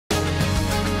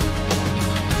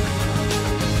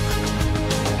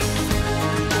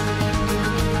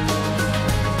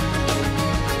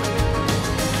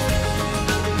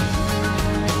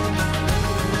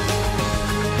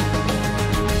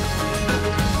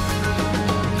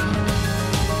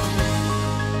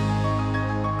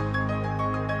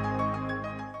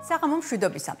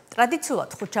მშვიდობისა. ტრადიციულად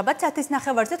ხუთშაბათ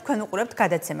 10:30-ზე თქვენ უყურებთ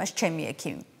გადაცემას ჩემი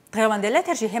ექიმი. დღევანდელ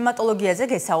ეთერში ჰემატოლოგიაზე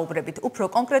გესაუბრებით, უფრო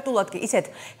კონკრეტულად კი ისეთ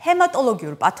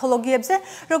ჰემატოლოგიურ პათოლოგიებზე,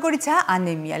 როგორიცაა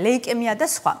ანემია, ლეიკემია და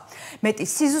სხვა. მეტი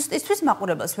სიზუსტისთვის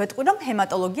მაყურებელს ვეტყვი, რომ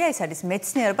ჰემატოლოგია ეს არის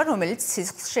მეცნიერება, რომელიც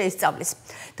სისხლს შეისწავლის.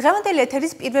 დღევანდელი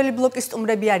ეთერის პირველი ბლოკის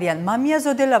სტუმრები არიან მამია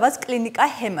ზოდელავას კლინიკა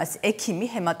ჰემას ექიმი,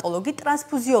 ჰემატოლოგი,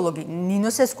 ტრანსფუზიოლოგი ნინო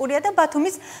სესკურია და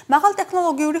ბათუმის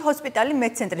მაღალტექნოლოგიური ჰოსპიტალი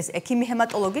მედცენტრის ექიმი,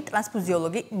 ჰემატოლოგი,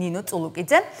 ტრანსფუზიოლოგი ნინო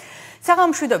წულუკიძე.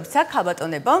 საღამომშვიდობისა,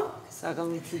 ქალბატონებო.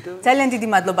 ძალიან დიდი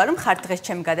მადლობა, რომ ხართ დღეს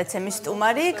ჩემი გადაცემის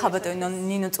სტუმარი. ქალბატონო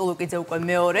ნინო წულუკიძე უკვე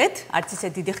მეორედ, არც ისე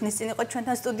დიდი ხნის წინ იყო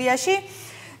ჩვენთან სტუდიაში.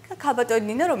 ქალბატონი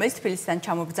ნინო, რომელიც თბილისიდან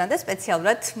ჩამოგბრძანდა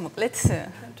სპეციალურად, მოკლედ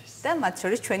და მათ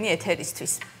შორის ჩვენი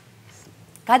ეთერისთვის.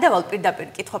 გადავალ პირდაპირ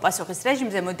კითხვა-პასუხის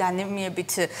რეჟიმზე,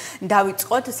 მოდანემიებით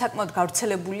დავიწყოთ, საკმაოდ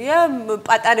გავრცელებულია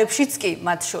პატარებშიც კი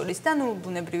მათ შორის და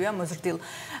ბუნებრივია მოზრდილ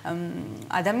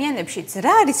ადამიანებშიც.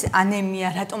 რა არის ანემია,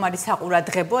 რატომ არის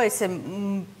საყურადღებო, ესე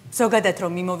ზოგადად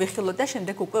რომ მიმოვიხილოთ და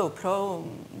შემდეგ უკვე უფრო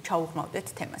ჩაუღმავდეთ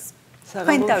თემას.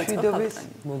 საღამომშვიდობის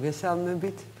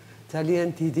მოგესალმებით. ძალიან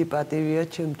დიდი პატივია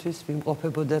ჩემთვის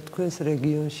ვიმყოფებოდა თქვენს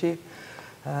რეგიონში,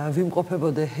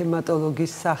 ვიმყოფებოდა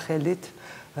ჰემატოლოგის სახელით.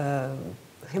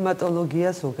 ჰემატოლოგია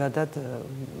ზოგადად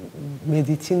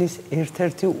მედიცინის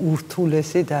ერთ-ერთი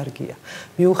ურთულესი დარგია.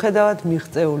 მიუხედავად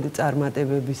მიღწეული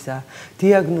წარმატებებისა,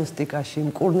 დიაგნოსტიკაში,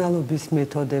 მკურნალობის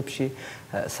მეთოდებში,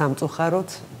 სამწუხაროდ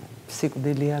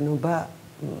სიკვდილიანობა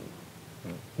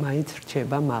მაინც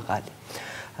რჩება მაღალი.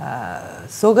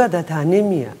 ზოგადად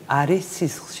ანემია არის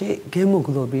სისხლში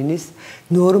გემოგლობინის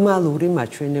ნორმალური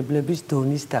მაჩვენებლების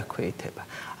დონის დაქვეითება.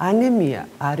 ანემია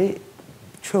არის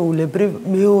ჩვეულებრივ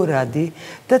მეორადი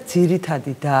და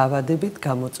ძირითადი დაავადებით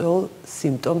გამოწვეულ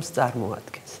სიმპტომს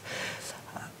წარმოადგენს.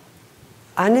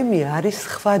 ანემია არის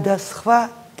სხვადასხვა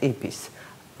ტიპის.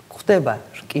 ხდება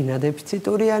რკინა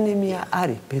დეფიციტური ანემია,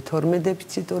 არის B12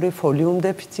 დეფიციტური, ფოლიუმ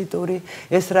დეფიციტური,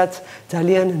 ეს რაც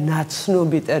ძალიან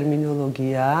ნაცნობი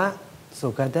ტერმინოლოგიაა,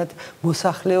 ზოგადად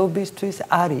მოსახლეობისთვის,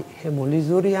 არის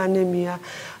ჰემოლიზური ანემია,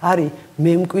 არის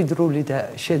მემკვიდრული და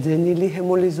შეძენილი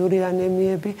ჰემოლიზური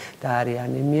ანემიები და არის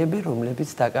ანემიები, რომლებიც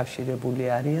დაკავშირებული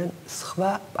არიან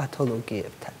სხვა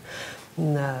პათოლოგიებთან.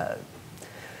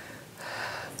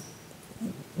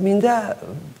 მინდა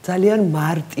ძალიან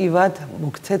მარტივად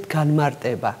მოგცეთ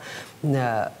განმარტება.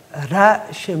 რა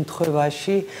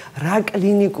შემთხვევაში, რა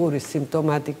კლინიკური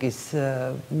სიმპტომატიკის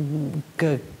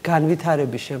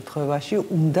განვითარების შემთხვევაში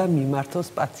უნდა მიმართოს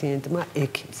პაციენტმა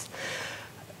ექიმს.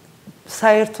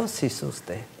 საერთო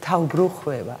სისუსტე,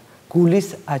 თავბრუხვევა, გულის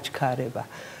აჩქარება,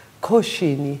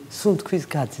 ქოშინი, სუნთქვის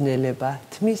გაძნელება,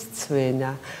 თმის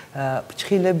ცვენა,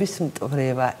 ფრჩხილების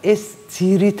მტვრევა, ეს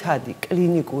ძირითადი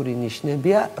კლინიკური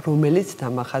ნიშნებია, რომელიც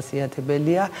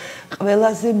დამახასიათებელია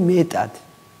ყველაზე მეტად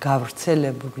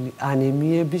გავრცელებული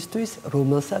ანემიებისთვის,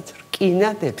 რომელსაც რკინა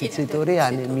დეფიციტური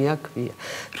ანემია ქვია.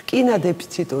 რკინა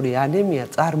დეფიციტური ანემია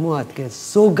წარმოადგენს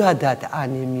ზოგადად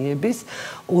ანემიების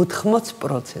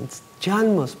 80%-ს.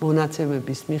 ჯანმოს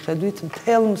მონაცემების მიხედვით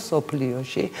მთელ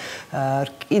მსოფლიოში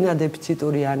რკინა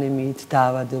დეფიციტური ანემიით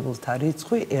დაავადებულთა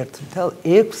რიცხვი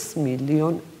 1,6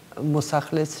 მილიონ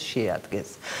მოსახლეს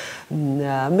შეადგენს.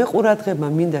 მე ყურადღება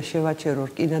მინდა შევაჩერო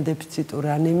რკინა დეფიციტურ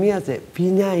ანემიაზე,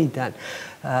 ვინაიდან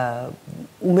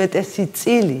უმეტესი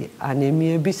წილი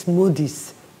ანემიების მოდის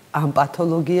ამ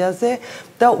პათოლოგიაზე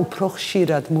და უფრო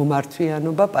ხშირად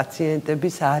მომართვიანობა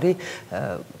პაციენტების არის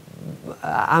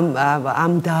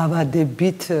ამ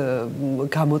დაავადებით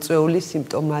გამოწვეული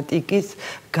სიმპტომატიკის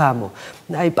გამო.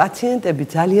 აი პაციენტები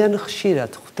ძალიან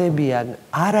ხშირად ხვდებიან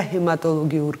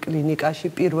არაჰემატოლოგიურ კლინიკაში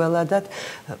პირველადად,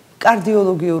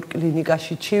 კარდიოლოგიურ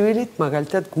კლინიკაში ჩივილით,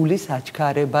 მაგალითად გულის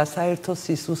აჩქარება, საერთო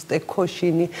სისუსტე,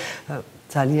 ქოშინი,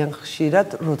 ძალიან ხშირად,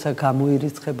 როცა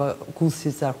გამოირიცხება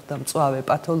გულსიზარღვე და მწვავე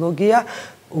პათოლოგია,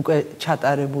 უკვე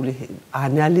ჩატარებული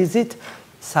ანალიზით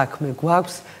საქმე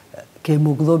გვაქვს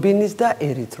გემოგლობინის და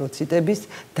ერითროციტების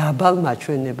დაბალ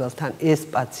მაჩვენებელთან. ეს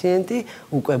პაციენტი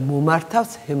უკვე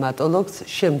მომართავს ჰემატოლოგს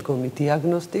შემდგომი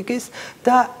დიაგნოსტიკის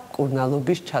და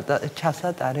მკურნალობის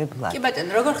ჩასატარებლად. კი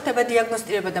ბატონო, როგორ ხდება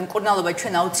დიაგნოსტირება და მკურნალობა?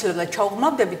 ჩვენ აუცილებლად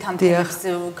ჩაუღმავდებით ამ თემებს.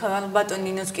 ბატონ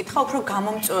ნინოს კითხა უფრო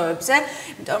გამომწვევებზე,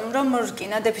 იმიტომ რომ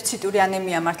რკინა დეფიციტური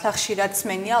ანემია მართლა ხშირად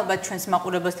სმენია, ალბათ ჩვენს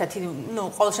მაყურებელსთან,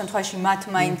 ყოველ შემთხვევაში მათ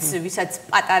მაინც ვისაც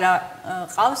პატარა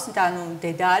ყავს და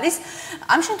დედა არის.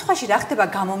 ამ შემთხვევაში რა ხდება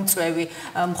გამომწვევი?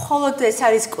 მხოლოდ ეს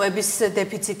არის კვების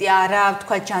დეფიციტი, არა,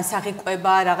 თქვა ჯანსაღი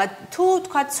კვება, რაღაც თუ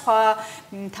თქვა სხვა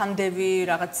თანდევი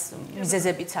რაღაც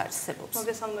მიზეზებიც არსებობს.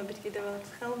 მოგესალმებით კიდევ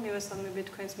ერთხელ, მივესალმებით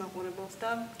თქვენს მაყურებელს და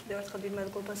კიდევ ერთხელ დიდ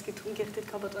მადლობას გიხდით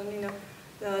ქალბატონ ნინო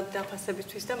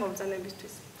დაფასებისთვის და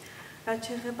მობრძანებისთვის. რაც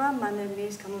შეეხება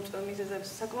მანემიის გამოწვევის მიზეზებს,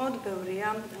 საკმაოდ ბევრია.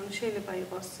 შეიძლება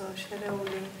იყოს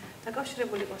შერეული,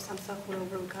 დაკავშირებული იყოს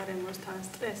სამსახურებრივ გარემოსთან,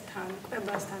 სტრესთან,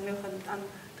 კვებასთან, მიუხედავად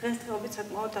დღესდღეობით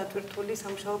საკმაოდ დატვირთული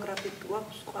სამუშაო გრაფიკი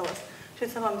აქვს ყველას.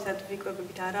 შესაბამისად,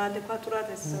 ვიკვებებით არაადეკვატურად,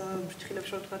 ეს ფრჩხილებს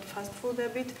რო ვთქვათ ფასტ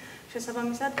ფუდებით,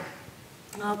 შესაბამისად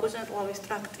კუჭნაწლავის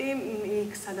ტრაქტი,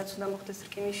 იქ სადაც უნდა მოხდეს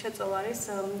რკინის შეწოვა არის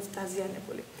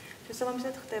დაზიანებული.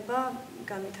 შესაბამისად ხდება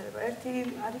განვითარება. ერთი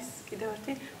არის კიდევ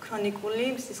ერთი ქრონიკული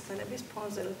სისხლდენების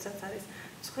ფონზე, როდესაც არის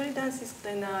ცხვირიდან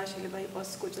სისხლდენა, შეიძლება იყოს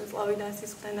კუჭნაწლავიდან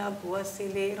სისხლდენა,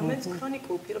 ბუასილი, რომელიც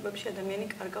ქრონიკულ პირობებში ადამიანი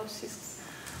კარგავს სისხლს.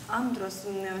 ამ დროს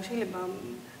შეიძლება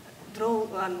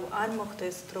არ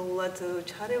მოხდეს დროულად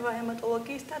ჩარევა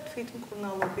ჰემატოლოგიის და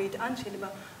თვითმკურნალობით, ან შეიძლება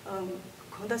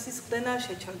ქონდა სისხლდენა,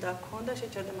 შეჩერდა,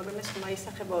 მაგრამ ეს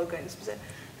მაისახება ორგანიზმზე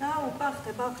და უკვე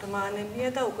ხდება ღრმა ანემია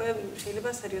და უკვე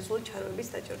შეიძლება სერიოზული ჩარევების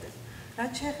დაჭერდეს.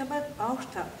 რაც შეეხება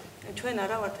ბავშვთა, ჩვენ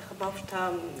არა ვართ ახლა ბავშვთა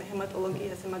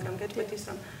ჰემატოლოგიაზე, მაგრამ გეტყვით ის,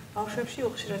 რომ ბავშვებში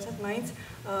უხშირად მაინც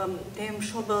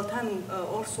დემშობელთან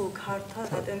ორსულ ქართა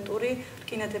ლატენტური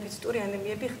რკინადეფიციტური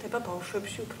ანემიები ხდება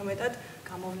ბავშვებში უფრო მეტად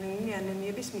გამოვლენილი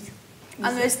ანემიების მიზეზი.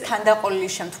 ანუ ეს თანდაყოლილი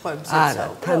შემთხვევებზეც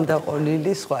საუბრობთ?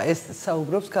 თანდაყოლილი სხვა, ეს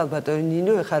საუბრობს ქალბატონი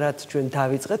ნინო, ეხლა რაც ჩვენ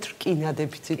დავიწყეთ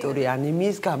რკინადეფიციტური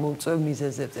ანემიის გამომწვევ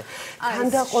მიზეზებზე.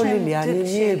 თანდაყოლილი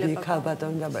ანემიები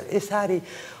ქალბატონი დაბალი, ეს არის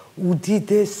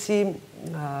უდიდესი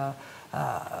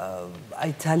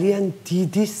აი ძალიან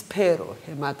დიდი სფერო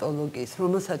ჰემატოლოგიის,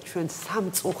 რომელსაც ჩვენ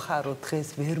სამწუხაროდ დღეს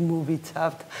ვერ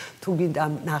მოვიცავთ, თუ გინდა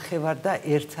ნახევარ და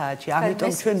 1 საათში.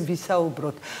 ამიტომ ჩვენ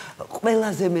ვისაუბროთ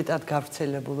ყველაზე მეტად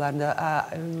გავრცელებულ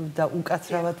და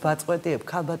უკაცრავად ვაწყვეტიებ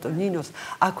ქალბატონ ნინოს,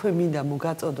 აქვე მინდა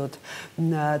მოგაწოდოთ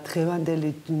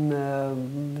დღევანდელი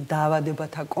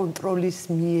დაავადებათა კონტროლის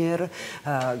მიერ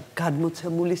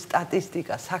გადმოცემული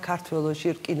სტატისტიკა საქართველოში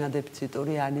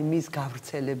რკინადეფიციტური ანემიის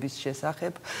გავრცელების შესახებ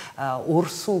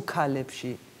ორსულ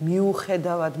ქალებში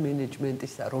მიუხედავად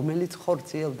მენეჯმენტისა, რომელიც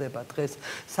ხორციელდება დღეს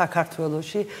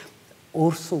საქართველოში,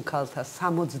 ორსულ ქალთა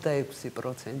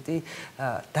 66%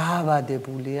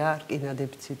 დაავადებულია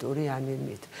რკინადეფიციტური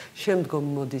ანემიით. შემდგომ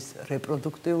მოდის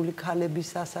რეპროდუქტიული ქალების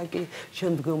ასაკი,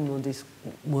 შემდგომ მოდის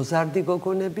მოზარდი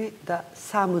გოგონები და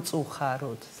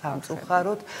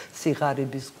სამწუხაროდ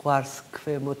სიღარიბის ზღვარს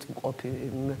ქვემოთ მყოფი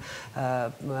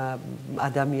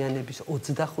ადამიანების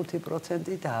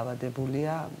 25%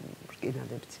 დაავადებულია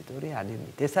რკინადეფიციტური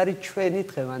ანემიით. ეს არის ჩვენი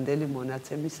დღევანდელი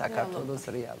მონაცემი საქართველოს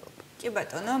რეალობა. კი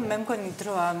ბატონო, მე მგონი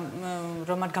დრო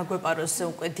რომ არ გაგვეპაროს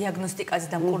უკვე დიაგნოსტიკაზე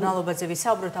და მკურნალობაზე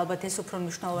ვისაუბროთ, ალბათ ეს უფრო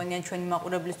მნიშვნელოვანია ჩვენი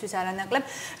მაყურებლისთვის არანაკლებ.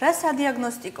 რა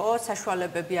სადიაგნოსტიკო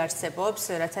საშუალებები არსებობს,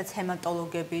 რაცაც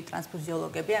ჰემატოლოგები,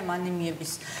 ტრანსფუზიოლოგები ამ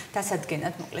ანემიების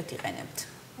დასადგენად მოკლედ იყენებთ?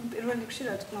 პირველ რიგში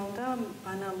რა თქმა უნდა,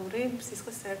 ბანალური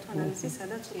სისხლის საერთო ანალიზი,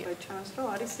 სადაც უკვე ჩანს, რომ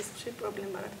არის სისხლში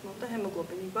პრობლემა, რა თქმა უნდა,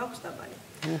 ჰემოგლობინი გვაქვს დაბალი.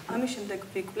 ამის შემდეგ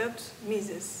ვიკვლევთ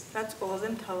მიზეზს, რაც ყველაზე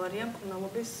მთავარია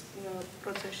მკურნალობის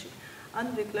პროცესში. ან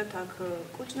ვიკლებთ აქ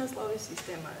კუჭნაწლავის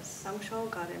სისტემას, სამშაო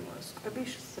გარემოს,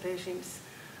 კვების რეჟიმს,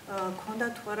 ქონდა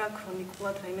თუ არა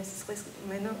ქრონიკულად რაიმე სისხლის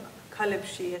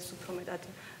ქალებში ეს უფრო მეტად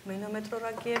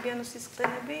მენომეტრორაგიები, ანუ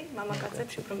სისხლდენები,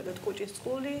 მამაკაცებში უფრო მეტად კუჭის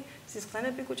წყული,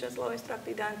 სისხლდენები კუჭნაწლავის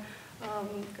ტრაქტიდან,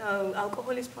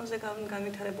 ალკოჰოლის ფონზე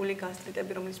განვითარებული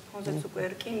გასტრიტები, რომლის ფონზეც უკვე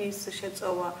რკინის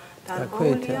შეწოვა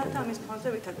დარღვეულია და ამის ფონზე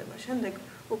ვითარდება. შემდეგ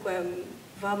უკვე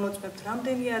ვამოწმებთ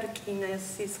რამდენია რკინა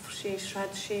სისხლში,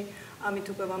 შრატში, ამით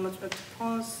უკვე ვამოწმებთ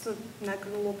ფონს,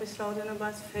 ნაკრულობის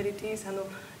რაოდენობას, ფერიტინს, ანუ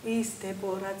ის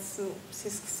დებო, რაც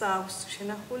სისხლს აქვს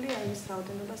შენახული, ამის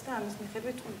რაოდენობას და ამის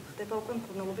მიხედვით ხდება უკვე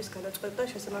მკურნალობის გადაწყვეტა და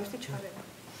შესაბამისი ჩარევა.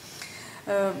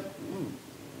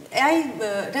 აი,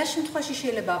 რა შემთხვევაში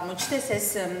შეიძლება აღმოჩნდეს ეს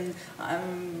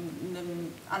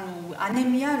ანუ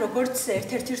ანემია, როგორც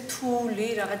ერთ-ერთი რთული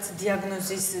რაღაც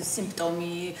დიაგნოზის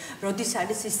სიმპტომი, როდის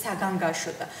არის ის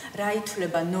საგანგაშო და რა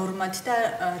ითვლება ნორმად და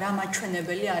რა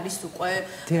მაჩვენებელი არის უკვე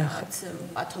რაღაც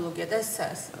პათოლოგია და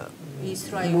ის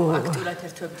რა აქტიურად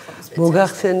ერთვებით ყოფნის სპეციალისტი.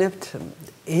 მოგახსენებთ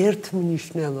ერთ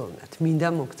მნიშვნელოვნად, მინდა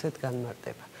მოგცეთ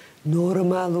განმარტება.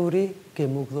 ნორმალური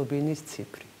გემოგლობინის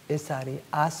ციფრი. ეს არის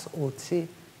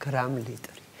 120 გრამ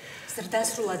ლიტრი.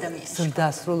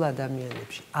 ზრდასრულ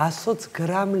ადამიანებში 120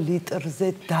 გრამ ლიტრზე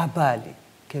დაბალი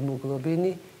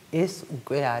გემოგლობინი ეს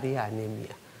უკვე არის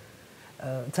ანემია.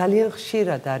 ძალიან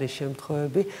ხშირად არის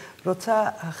შემთხვევები, როცა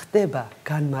ხდება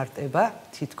განმარტება,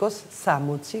 თითქოს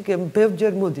 60,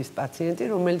 ბევრჯერ მოდის პაციენტი,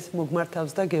 რომელიც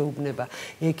მოგმართავს და გეუბნება,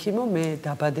 ექიმო, მე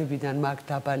დაბადებიდან მაქვს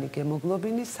დაბალი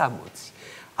გემოგლობინი 60.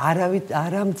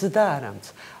 არამც და არამც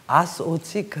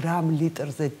 120 გრამ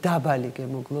litrze დაბალი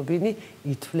გემოგლობინი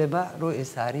ითვლება, რომ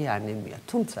ეს არის ანემია.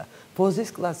 თუმცა ბოზის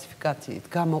კლასიფიკაციით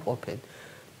გამოყოფენ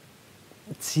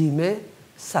ძიმე,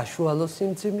 საშუალო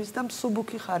სიმძიმის და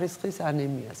მსუბუქი ხარისხის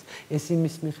ანემიას. ეს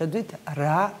იმის მიხედვით,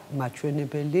 რა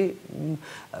მაჩვენებელი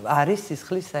არის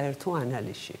სისხლის საერთო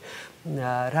ანალიზში.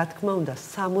 რა თქმა უნდა,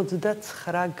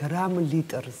 69 გრამ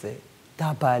litrზე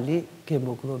დაბალი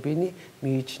გემოგლობინი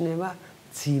მიიჩნევა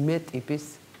მძიმე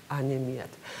ტიპის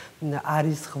ანემიად.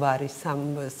 არის ღვარი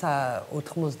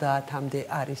 90-მდე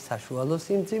არის საშუალო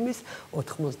სიმძიმის,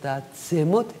 90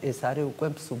 ზემოთ ეს არის უკვე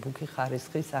მსუბუქი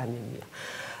ხარისხის ანემია.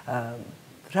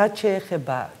 რაც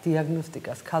შეეხება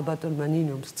დიაგნოსტიკას, ქალბატონმა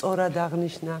ნინომ სწორად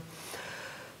აღნიშნა,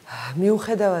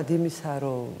 მიუხედავად იმისა,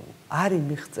 რომ არის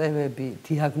მიღწევები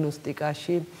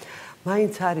დიაგნოსტიკაში,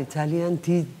 მაინც არის ძალიან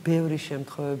ბევრი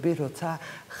შემთხვევები, როცა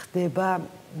ხდება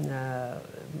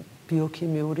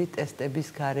ბიოქიმიური ტესტების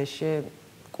გარეშე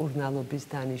კურნალობის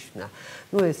დანიშვნა.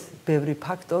 ეს ბევრი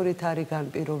ფაქტორით არის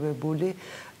განპირობებული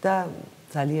და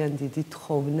ძალიან დიდი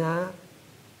თხოვნაა,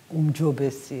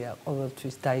 უმჯობესია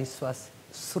ყოველთვის დაისვას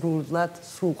სრულად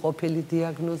სრულყოფილი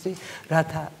დიაგნოზი,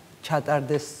 რათა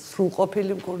ჩატარდეს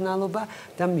სრულყოფილი მკურნალობა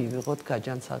და მივიღოთ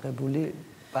გაჯანსაღებული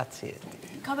პაციენტი.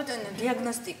 ქალბატონო,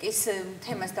 დიაგნოსტიკის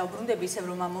თემას დავბრუნდები ისევ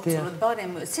რომ ამოვწუროთ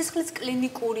ბავშვებმა. სისხლის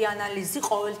კლინიკური ანალიზი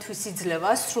ყოველთვის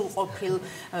იძლევა სრულყოფილ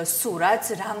სურათს,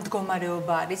 რა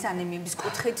მდგომარეობა არის ანემიების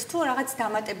კუთხით თუ რაღაც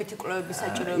დამატებითი კვლევების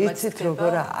საჭიროებაც იცით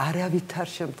როგორ არავითარ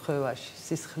შემთხვევაში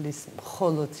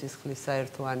მხოლოდ სისხლის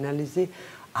საერთო ანალიზი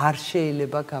არ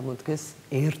შეიძლება გამოდგეს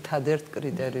ერთადერთ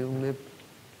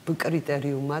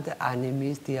კრიტერიუმად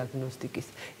ანემიის დიაგნოსტიკის.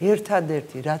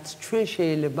 ერთადერთი, რაც ჩვენ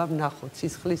შეიძლება ვნახოთ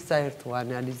სისხლის საერთო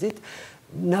ანალიზით,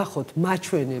 ვნახოთ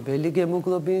მაჩვენებელი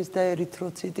გემოგლობინის და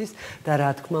ერითროციტის და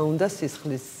რა თქმა უნდა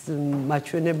სისხლის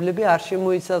მაჩვენებლები არ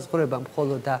შემოისაზღვრება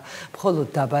მხოლოდ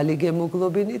დაბალი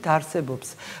გემოგლობინით, არსებობს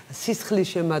სისხლის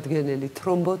შემადგენელი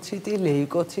თრომბოციტი,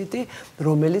 ლეიკოციტი,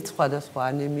 რომელიც სხვადასხვა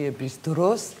ანემიების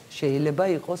დროს შეიძლება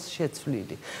იყოს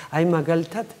შეცვლილი. აი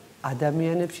მაგალითად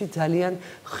ადამიანებში ძალიან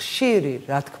ხშირი,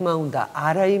 რა თქმა უნდა,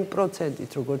 არა იმ პროცენტით,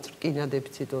 როგორც რკინა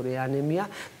დეფიციტური ანემია,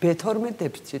 B12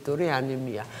 დეფიციტური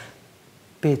ანემია.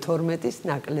 B12-ის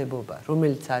ნაკლებობა,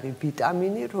 რომელიც არის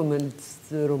ვიტამინი,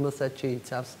 რომელსაც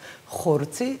შეიცავს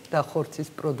ხორცი და ხორცის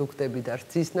პროდუქტები და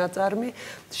რძის ნაწარმი,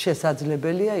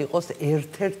 შესაძლებელია იყოს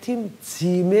ერთ-ერთი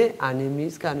მძიმე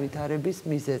ანემიის განვითარების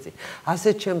მიზეზი.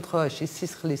 ასეთ შემთხვევაში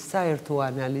სისხლის საერთო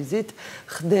ანალიზით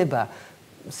ხდება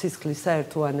სისხლის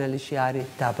საერთო ანალიზში არის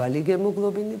დაბალი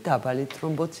გემოგლობინი, დაბალი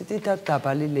თრომბოციტი და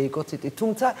დაბალი ლეიკოციტი,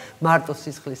 თუმცა მარტო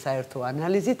სისხლის საერთო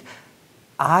ანალიზით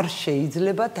არ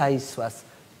შეიძლება დაისვას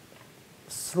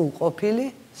სრულყოფილი,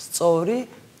 სწორი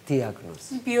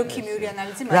დიაგნოზი. ბიოქიმიური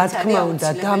ანალიზი რა თქმა უნდა,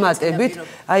 დამატებით,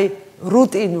 აი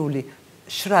რუტინული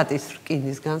შრატის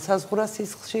რკინის განსაზღვრა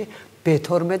სისხლში,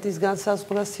 B12-ის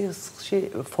განსაზღვრა სისხლში,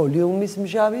 ფოლიუმის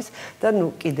მჟავის და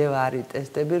კიდევ არის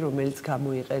ტესტები, რომელიც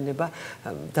გამოიყენება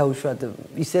დაუშვათ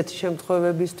ისეთი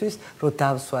შემთხვევებისთვის, რომ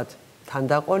დავსვათ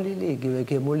თანდაყოლილი, იგივე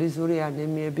გემოლიზური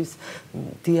ანემიების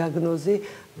დიაგნოზი,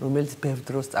 რომელიც ბევრ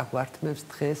დროს წაგვართმევს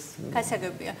დღეს.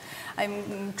 გასაგებია. აი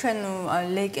ჩვენ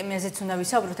ლეიკემიაზეც უნდა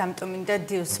ვისაუბროთ, ამიტომ მინდა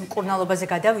მკურნალობაზე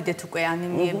გადავიდეთ უკვე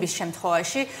ანემიების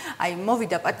შემთხვევაში. აი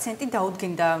მოვიდა პაციენტი,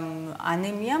 დაუდგინდა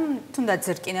ანემიამ, თუნდაც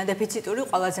რკინა დეფიციტური,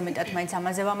 ყველაზე მეტად მაინც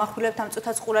ამაზე ვამახვილებთ ამ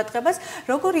წუთას ყურადღებას.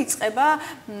 როგორ იწყება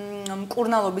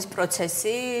მკურნალობის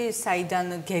პროცესი,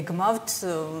 საიდან გეგმავთ,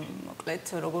 მოკლედ,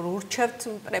 როგორ ურჩევთ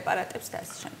პრეპარატებს და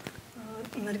ასე შემდეგ.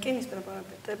 რკინის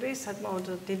პრეპარატები საკმაოდ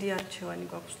დიდი არჩევანი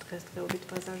გვაქვს დღესდღეობით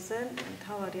ბაზარზე.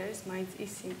 მთავარი არის მაინც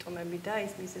ის სიმპტომები და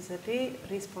ის მიზეზები,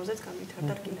 რის ფონზეც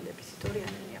განვითარდა რკინა დეფიციტური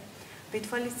ანემია.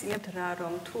 ვითვალისწინებთ რა,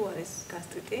 რომ თუ არის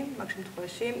გასტრიტი, მაგ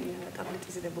შემთხვევაში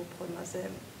ტაბლეტიზებულ ფორმაზე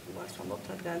ვარს ვამბობთ,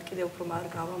 რადგან კიდევ უფრო არ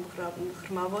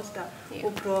გავამღრმავოთ და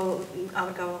უფრო არ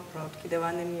გავაღვრავთ კიდევ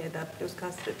ანემია და პლუს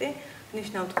გასტრიტი.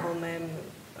 ნიშნავთ ხოლმე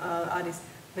არის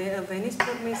ვენის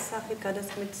ფორმის სახით,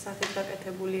 გადასხმით სახით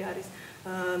გაკეთებული არის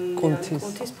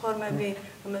კუნთის ფორმები,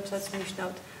 რომლებსაც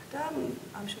ნიშნავთ და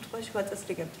ამ შემთხვევაში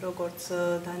ვაწესრიგებთ როგორც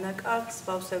დანაკარგს,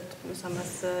 ვავსებთ პლუს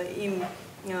ამას იმ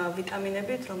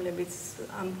ვიტამინებით, რომლებიც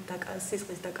ამ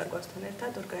სისხლის დაკარგვასთან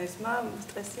ერთად ორგანიზმმა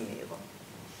სტრესი მიიღო.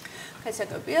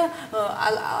 გასაგებია,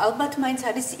 ალბათ მაინც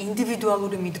არის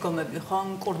ინდივიდუალური მიდგომები, ხო,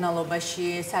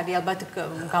 მკურნალობაში, ეს არის ალბათ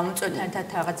გამოწვევთან ერთად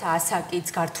რაღაცა ასაკიც,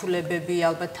 გართულებები,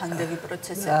 ალბათ თანდები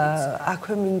პროცესებიც.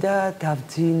 აქვე მინდა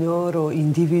დავძინო, რომ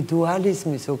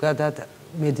ინდივიდუალიზმი ზოგადად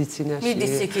მედიცინაში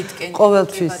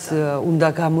ყოველთვის უნდა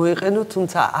გამოიყენო,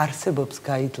 თუმცა არსებობს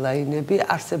გაიდლაინები,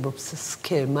 არსებობს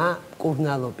სქემა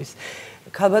მკურნალობის.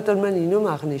 ქალბატონმა ნინომ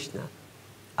აღნიშნა,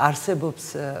 არსებობს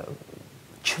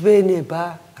ჩვენება,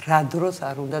 რა დროს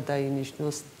არ უნდა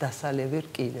დაინიშნოს დასალევი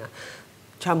რკინა.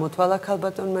 ჩამოთვალა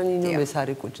ქალბატონმა ნინომ, ეს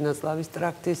არის კუჭნაწლავის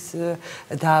ტრაქტის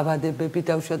დაავადებები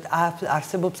და უშუალოდ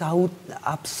არსებობს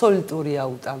აბსოლუტური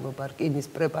აუტანობა რკინის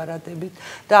პრეპარატებით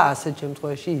და ასეთ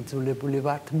შემთხვევაში იძულებული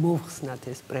ვართ მოვხსნათ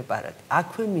ეს პრეპარატი.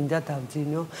 აქვე მინდა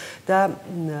დავძინო და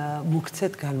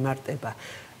მოგცეთ განმარტება.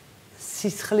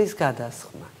 სისხლის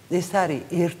გადასხმა. ეს არის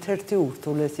ერთ-ერთი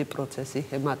ურთულესი პროცესი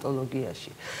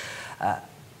ჰემატოლოგიაში.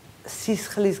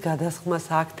 სისხლის გადასხმას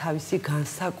აქვს თავისი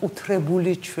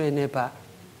განსაკუთრებული ჩვენება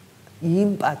იმ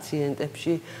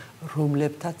პაციენტებში,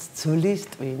 რომლებთაც ძვლის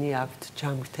ტვინი აქვთ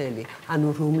ჯამრთელი, ანუ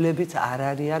რომლებიც არ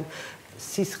არიან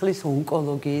სისხლის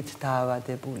ონკოლოგიით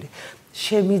დაავადებული.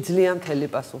 შემიძლია მთელი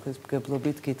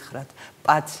პასუხისმგებლობით გითხრათ,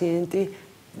 პაციენტი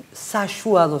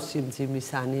საშუალო სიმძიმის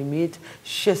ანემიით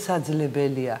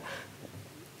შესაძლებელია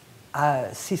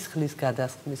სისხლის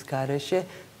გადასხმის გარეშე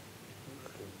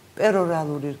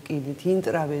პერორალური რკინით,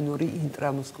 ინტრავენური,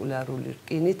 ინტრამუსკულარული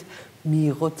რკინით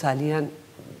მიიღო ძალიან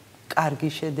კარგი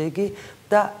შედეგი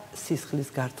და სისხლის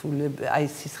გართულები, აი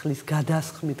სისხლის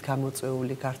გადასხმით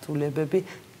გამოწვეული გართულებები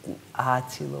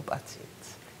ააცილო პაციენტს.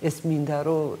 ეს მინდა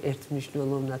რომ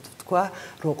ერთმნიშვნელოვნად ვთქვა,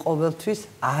 რომ ყოველთვის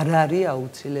არ არის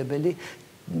აუცილებელი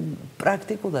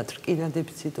პრაქტიკულად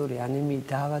რკინადეფიციტური ანემიით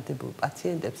დაავადებულ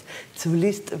პაციენტებს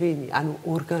ძვლის ტვინი, ანუ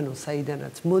ორგანო,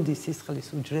 საიდანაც მოდის სისხლის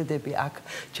უჯრედები, აქ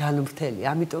ჯანმრთელი.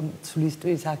 ამიტომ ძვლის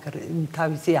ტვინს აქ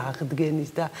თავისი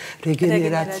აღდგენის და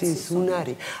რეგენერაციის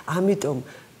უნარი.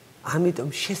 ამიტომ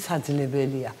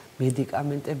შესაძლებელია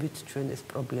მედიკამენტებით ჩვენ ეს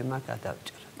პრობლემა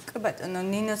გადავჭრათ. ბატონო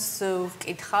ნინოს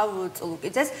ვკითხავ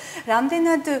წულუკიძეს,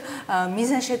 რამდენად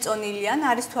მიზანშეწონილი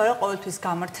არის თუ არა ყოველთვის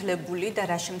გამართლებული და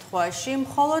რა შემთხვევაში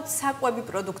მხოლოდ საკვები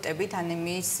პროდუქტებით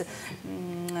ანემიის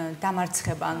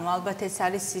დამარცხება, ანუ ალბათ ეს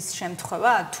არის ის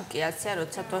შემთხვევა, თუ კი ასეა,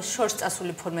 როცა შორს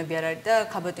წასული ფორმები არ არის და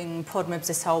ქაბატონ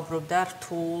ფორმებზე საუბრობდა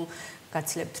რთულ,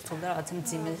 გაცილებით რთულ და რაღაცა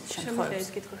მძიმე შემთხვევებს.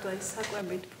 შემიძლია ითქვათ, აი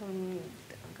საკვებით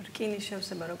რკინის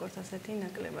შევსება როგორც ასეთი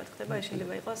ნაკლებად ხდება, ეს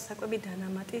შეიძლება იყოს საკვები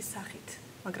დანამატის სახით.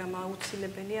 მაგრამ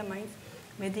აუცილებელია მაინც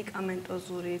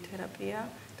მედიკამენტოზური თერაპია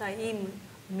და იმ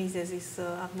მიზეზის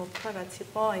აღმოფხვრა, რაც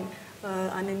იყო აი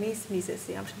ანემიის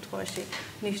მიზეზი. ამ შემთხვევაში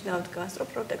ნიშნავთ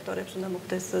გასტროპროტექტორებს უნდა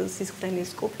მოხდეს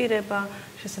სისხლდენის კუპირება,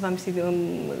 შესაბამისი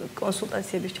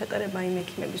კონსულტაციების ჩატარება იმ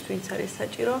ექიმების, ვინც არის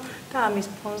საჭირო და ამის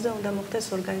ფონზე უნდა მოხდეს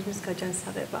ორგანიზმის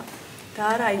გაჯანსაღება. და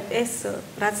არა ეს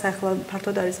რაც ახლა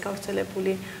ფართოდ არის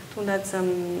გავრცელებული თუნდაც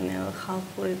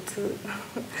ხალხურით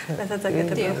რასაც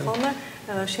აკეთებენ ხოლმე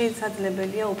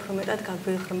შესაძლებელია უფრო მეტად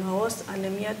გაგვიღრმაოს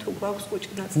ანემია თუ გვაქვს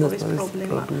კუჭნაწლავის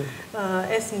პრობლემა.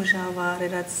 ეს მჟავარი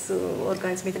რაც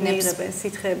ორგანიზმით მიიღებენ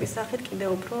სითხეების სახით კიდევ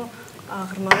უფრო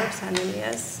აღრმავებს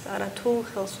ანემიას, არათუ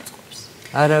ხელს უწყობს.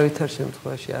 არავითარ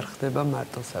შემთხვევაში არ ხდება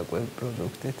მარტო საკვები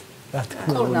პროდუქტით. რა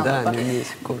თქმა უნდა,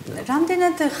 ანემიის მკურნალობა.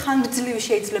 რამდენად ხანგრძლივი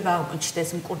შეიძლება აღმოჩნდეს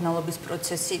მკურნალობის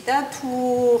პროცესი და თუ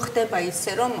ხდება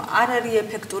ისე, რომ არ არის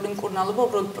ეფექტური მკურნალობა,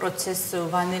 უბრალოდ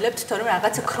პროცესს ვანელებთ, თორემ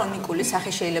რაღაცა ქრონიკული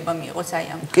სახე შეიძლება მიიღოს აი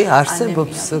ამ. კი,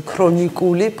 არსებობს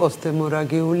ქრონიკული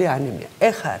პოსტჰემორაგიული ანემია.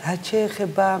 ეხლა რაც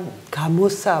შეეხება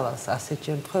გამოსავალს ასეთ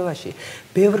შემთხვევაში,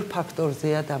 ბევრ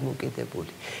ფაქტორზეა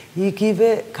დამოკიდებული. იგივე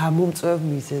გამომწვევ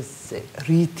მიზეზზე,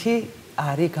 რითი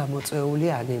არის გამოწვეული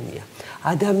ანემია.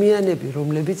 ადამიანები,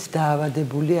 რომლებიც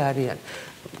დაავადებული არიან,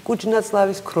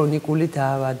 კუჭნაწლავის ქრონიკული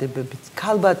დაავადებებით,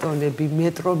 ქალბატონები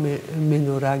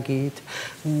მეტრომენორაგიით,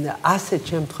 ასეთ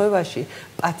შემთხვევაში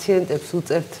პაციენტებს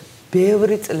უწევთ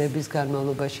ბევრი წლების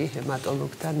განმავლობაში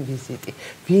ჰემატოლოგთან ვიზიტი.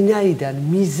 ვინაიდან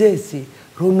მიზეზი,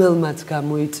 რომელმაც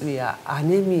გამოიწვია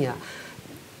ანემია,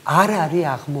 არ არის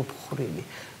აღმოფხვრილი.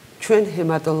 ჩვენ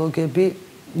ჰემატოლოგები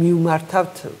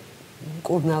მივმართავთ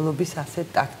მკურნალობის ასეთ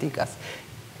ტაქტიკას.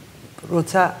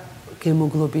 როცა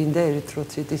გემოგლობინი და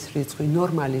ერითროციტის რიცხვი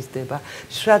ნორმალიზდება,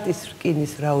 შრატის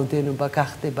რკინის რაოდენობა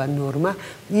გახდება ნორმა,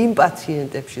 იმ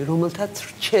პაციენტებში, რომელთაც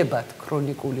რჩებათ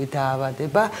ქრონიკული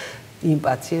დაავადება, იმ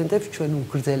პაციენტებს ჩვენ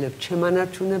უგრძელებთ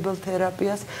შემანარჩუნებელ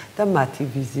თერაპიას და მათი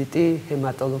ვიზიტი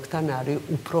ჰემატოლოგთან არის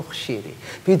უფრო ხშირი,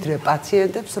 ვიდრე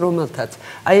პაციენტებს, რომელთაც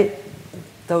აი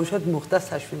დაუშვათ მოხდა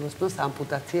საშვილოსნოს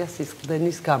ამპუტაცია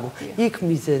სისხლდენის გამო. იქ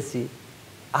მიზეზი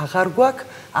აღარ გვაქვს,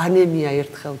 ანემია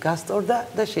ერთხელ გასწორდა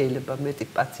და შეიძლება მეტი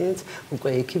პაციენტს უკვე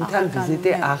ექიმთან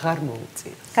ვიზიტი აღარ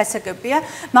მოუწიოს. გასაგებია,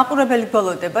 მაყურებელი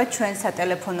ბოლოდება ჩვენ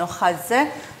სატელეფონო ხაზზე.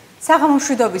 საღამო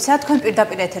მშვიდობისა, თქვენ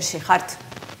პირდაპირ ეთერში ხართ.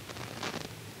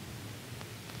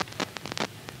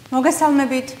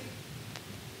 მოგესალმებით.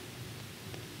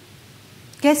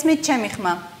 გესმით ჩემი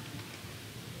ხმა?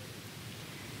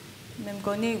 მე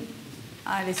მგონი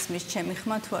არის მის ჩემი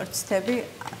ხმა თუ არ ვცდები.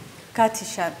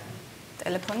 გათიშა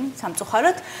ტელეფონი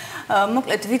სამწუხაროდ.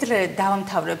 მოკლედ, ვიდრე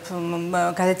დავამთავრებ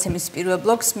გადაცემის პირველ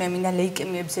ბლოკს, მე მინდა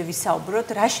ლეიკემიებზე ვისაუბროთ,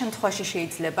 რა შემთხვევაში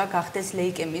შეიძლება გახდეს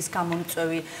ლეიკემიის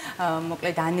გამომწვევი,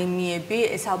 მოკლედ ანემიები,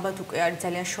 ეს ალბათ უკვე არის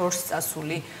ძალიან შორს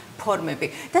წასული ფორმები.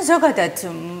 და ზოგადად,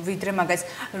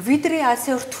 ვიდრე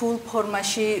ასე რთულ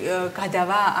ფორმაში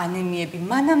გადავა ანემიები,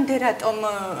 მანამდე რატომ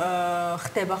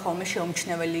ხდება ხოლმე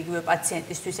შეუმჩნეველი იგივე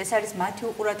პაციენტისთვის? ეს არის მათი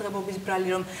უყურადღებობის ბრალი,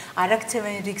 რომ არ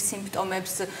აქცევენ რიგ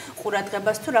სიმპტომებს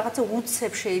ყურადღებას, თუ რაღაცა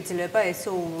უცებ შეიძლება ეს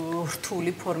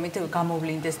რთული ფორმით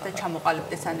გამოვლინდეს და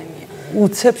ჩამოყალიბდეს ანემია?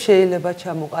 უცებ შეიძლება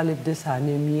ჩამოყალიბდეს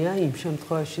ანემია იმ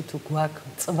შემთხვევაში, თუ გვაქვს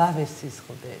მწვავე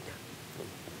სისხლდენი.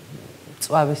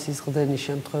 მწვავე სისხლდენის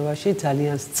შემთხვევაში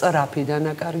ძალიან სწრაფი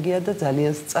დანაკარგია და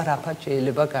ძალიან სწრაფად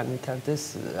შეიძლება განვითარდეს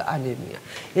ანემია.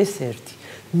 ეს ერთი.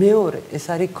 მეორე, ეს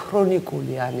არის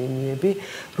ქრონიკული ანემიები,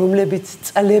 რომლებიც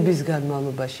წლების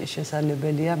განმავლობაში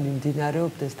შესაძლებელია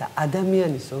მიმდინარეობდეს და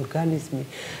ადამიანის ორგანიზმი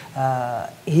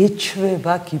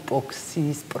ეჩვება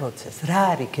ჰიპოქსიის პროცესს. რა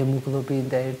არის ჰემოგლობინი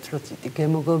და ერითროციტი?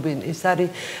 ჰემოგლობინი ეს არის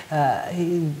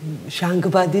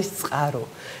ჟანგბადის წყარო.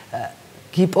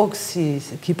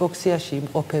 ჰიპოქსიაში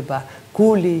იმყოფება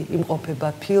გული, იმყოფება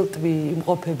ფილტვი,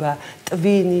 იმყოფება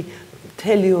ტვინი,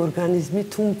 მთელი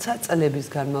ორგანიზმი, თუმცა წლების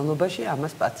განმავლობაში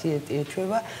ამას პაციენტი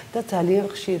ეჩვევა და ძალიან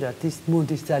ხშირად ის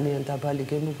მოდის ძალიან დაბალი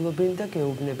ჰემოგლობინი და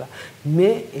გეუბნება.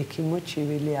 მე ექიმო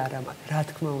ჩივილი არ მაქვს. რა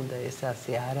თქმა უნდა, ეს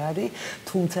ასე არ არის,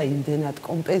 თუმცა იმდენად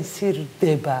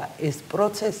კომპენსირდება ეს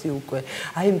პროცესი უკვე,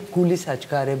 აი გულის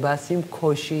აჩქარებას, იმ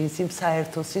ქოშის, იმ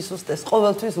საერთო სისუსტეს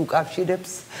ყოველთვის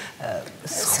უკავშირებს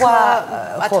სხვა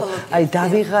პათოლოგიებს. აი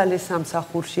დავიღალე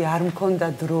სამსახურში, არ მქონდა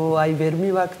დრო, აი ვერ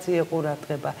მივაქციე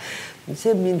ყურადღება.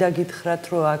 ისე მინდა გითხრათ,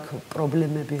 რომ აქ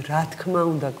პრობლემები რა თქმა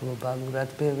უნდა გლობალურად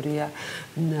ბევრია.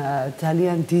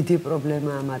 ძალიან დიდი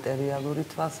პრობლემაა მატერიალური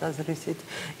თვალსაზრისით,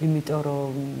 იმიტომ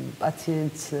რომ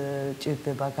პაციენტს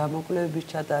ჭირდება გამოკვლევების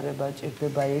ჩატარება,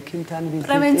 ჭირდება ექიმთან ვიზიტი.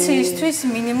 პრევენციისთვის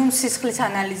მინიმუმ სისხლის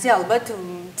ანალიზი ალბათ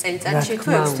წელიწადში თუ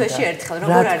 6 თვეში ერთხელ,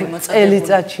 როგორ არის მოწოდებული?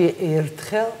 წელიწადში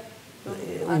ერთხელ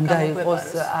უნდა იყოს,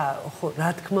 ხო, რა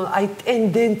თქმა უნდა, აი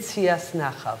ტენდენციას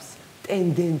ნახავს.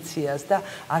 ტენდენციას და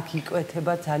აქ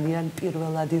იკვეთება ძალიან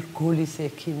პირველადი რგოლის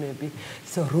ექიმები.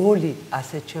 როლი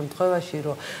ასეთ შემთხვევაში,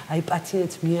 რომ აი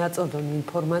პაციენტს მიაწოდონ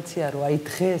ინფორმაცია, რომ აი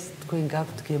დღეს თქვენ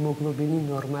გაქვთ ჰემოგლობინი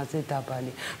ნორმაზე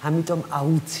დაბალი. ამიტომ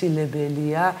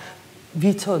აუცილებელია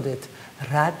ვიცოდეთ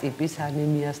რა ტიპის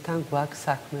ანემიასთან გვაქვს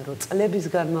საქმე, რომ წლების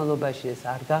განმავლობაში ეს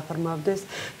არ გაღრმავდეს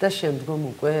და შემდგომ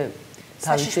უკვე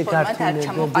თავისი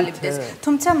ჩამოყალიბდეს.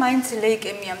 თუმცა მაინც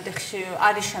ლეიკემიამდე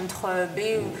არის შემთხვევები,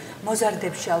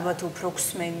 მოზარდებში ალბათ უფრო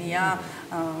გსმენია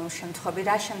შემთხვევები,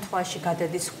 რა შემთხვევაში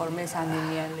გადადის ხოლმე ეს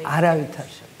ანემია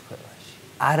ლეიკემია?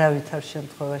 არავითარ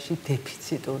შემთხვევაში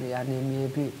დეფიციტური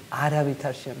ანემიები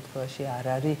არავითარ შემთხვევაში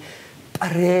არ არის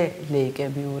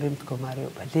პრელეიკემიური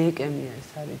მდგომარეობა. ლეიკემია ეს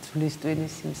არის ძვლის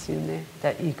ტვინის სიმსივნე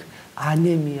და იქ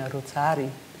ანემია როცა არის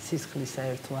სისხლის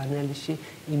საერთო ანალიზში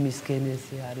იმის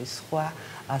გენეზი არის სხვა,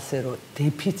 ასე რომ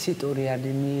დეფიციტური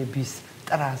ანემიების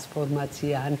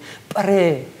ტრანსფორმაცია ან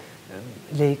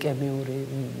პრელეიკემიური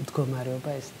მდგომარეობა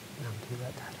ეს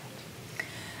ნამდვილად არ არის.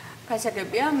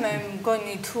 გასაგებია, მე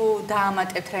მგონი თუ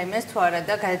დაამატებთ რაიმეს თუ არა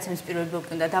და გადაცემის პირველ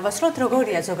ბლოკი უნდა დავასრულოთ,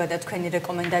 როგორია ზოგადად თქვენი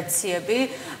რეკომენდაციები,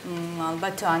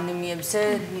 ალბათ ანემიებზე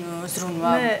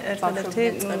ზრუნვა ბაქრობი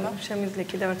შემიძლია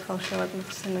კიდევ ერთხელ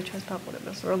შევადმიხსენო ჩვენს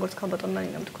მაყურებელს, როგორც ქალბატონმა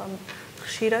ნინამ თქვა,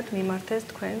 ხშირად მიმართეს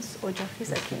თქვენს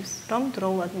ოჯახის ექიმს, რომ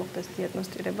დროულად მოხდეს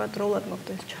დიაგნოსტირება, დროულად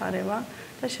მოხდეს ჩარევა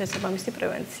და შესაბამისი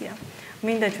პრევენცია.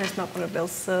 მინდა ჩვენს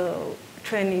მაყურებელს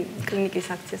ჩვენი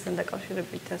კლინიკის აქციასთან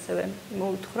დაკავშირებით ასევე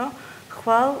მოვუთხრო,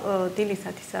 ხვალ დილის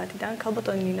 10 საათიდან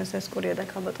ქალბატონი ნინოს ესკურია და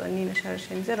ქალბატონი ნინო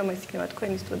შარაშენიძე, რომელიც იქნება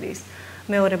თქვენი სტუდიის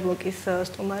მეორე ბლოკის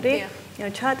სტუმარი,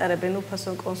 ჩაატარებენ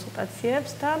უფასო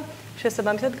კონსულტაციებს და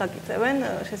შესაბამისად გაგიწევენ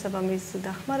შესაბამის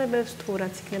დახმარებებს, თუ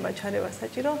რაც იქნება ჩარევა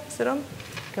საჭირო, ასე რომ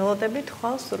გელოდებით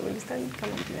ხვალ სურვილისთან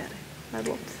გამომდინარე.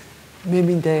 მადლობთ. მე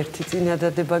მინდა ერთი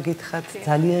წინადადება გითხრათ,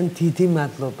 ძალიან დიდი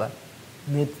მადლობა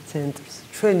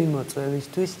მედცენტრს ჩვენი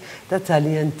მოწვევისთვის და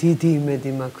ძალიან დიდი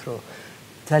იმედი მაქვს, რომ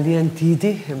ძალიან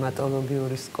დიდი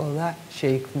ჰემატოლოგიური სკოლა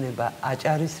შეიქმნება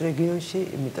აჭარის რეგიონში,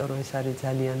 იმიტომ რომ ეს არის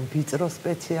ძალიან ვიწრო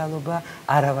სპეციალობა,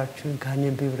 არა ვარ ჩვენ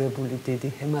განებივრებული დიდი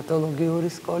ჰემატოლოგიური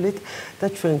სკოლით და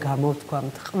ჩვენ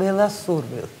გამოვთქვამთ ყველა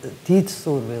სურვილს, დიდ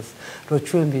სურვილს, რომ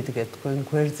ჩვენ ვიდგეთ თქვენ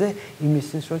გვერდზე,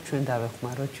 იმისთვის რომ ჩვენ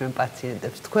დავეხმაროთ ჩვენ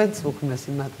პაციენტებს. თქვენს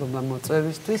უღმესი მადლობა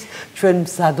მოწვევისთვის, ჩვენ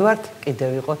მზად ვართ კიდევ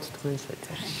ვიყოთ თქვენს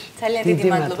ეთერში. ძალიან დიდი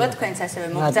მადლობა თქვენს ასევე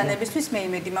მოგზანებისთვის. მე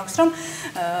იმედი მაქვს, რომ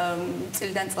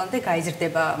წლიდან წლამდე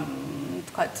გაიზრდება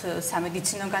თქვათ,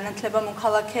 სამედიცინო განათლება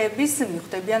მოქალაქეების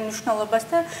მიხვდებიან მნიშვნელობას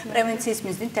და პრევენციის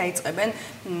მიზნით დაიწყებენ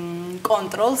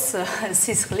კონტროლს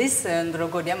სისხლის,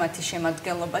 როგორია მათი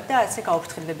შემადგენლობა და ასე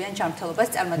გაუფრთხილდებიან ჯანმრთელობას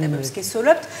წარმატებებს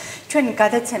გისურვებთ. ჩვენი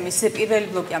გადაცემის პირველი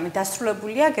ბლოკი ამით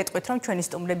დასრულებულია. გეტყვით, რომ ჩვენი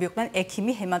სტუმრები იყვნენ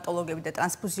ექიმი, ჰემატოლოგები და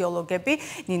ტრანსფუზიოლოგები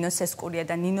ნინო სესკურია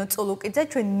და ნინო წულუკიძე.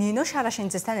 ჩვენ ნინო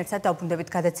შარაშენიძესთან ერთად დავბრუნდებით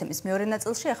გადაცემის მეორე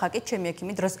ნაწილში. ახლა კი ჩემი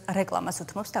ექიმი დროს რეკლამას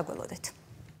უთმობს, დაგველოდეთ.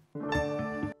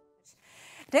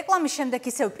 რეკლამის შემდეგ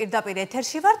ისევ პირდაპირ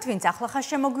ეთერში ვართ, ვინც ახლახან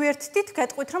შემოგვიერთდით,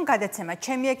 გეტყვით, რომ გადაცემა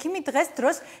ჩემი ექიმი დღეს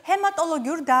დროს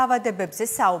ჰემატოლოგიურ დაავადებებზე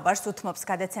საუბარს უთმობს.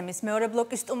 გადაცემის მეორე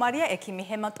ბლოკის სტუმარია ექიმი,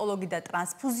 ჰემატოლოგი და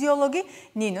ტრანსფუზიოლოგი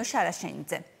ნინო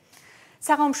შარაშენიძე.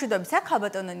 საღამომშვიდობის აქ,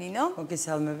 ხალბატონო ნინო.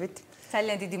 მოგესალმებით.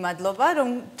 ძალიან დიდი მადლობა, რომ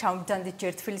ჩამბრძანდით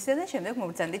ჯერ თბილისიდან, შემდეგ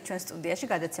მოგბრძანდით ჩვენ სტუდიაში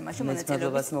გადაცემაში მონაწილეობის.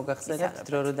 მადლობას მოგახსენებთ,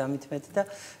 დრო რომ დამითმეთ და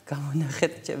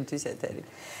გამონახეთ ჩემთვის ეთერი.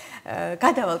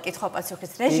 გადავალ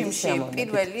კითხვა-პასუხის რეჟიმში.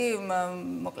 პირველი,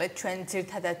 მოკლედ ჩვენ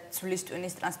ძირთადად ძვლის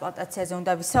ტვინის ტრანსპლანტაციაზე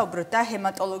უნდა ვისაუბროთ და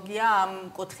ჰემატოლოგია ამ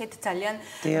კუთხით ძალიან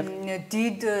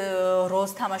დიდ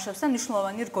როლს თამაშობს და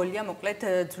მნიშვნელოვანი რგოლია მოკლედ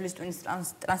ძვლის ტვინის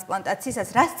ტრანსპლანტაციისას.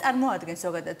 რას წარმოადგენს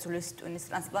ზოგადად ძვლის ტვინის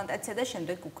ტრანსპლანტაცია და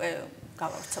შემდეგ უკვე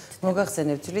გავავრცობთ.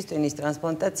 მოგახსენებთ, ძვლის ტვინის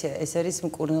ტრანსპლანტაცია ეს არის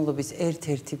მკურნალობის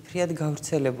ერთ-ერთი ფრიად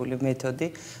გავრცელებული მეთოდი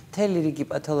მთელი რიგი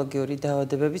პათოლოგიური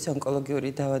დაავადებების, ონკოლოგიური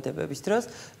დაავადებების დროს,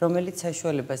 რომელიც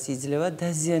საშუალებას იძლევა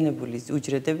დაზიანებული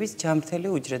უჯრედების, ჯანმრთელი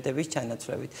უჯრედების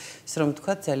ჩანაცვლებით. ის რომ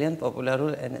ვთქვათ, ძალიან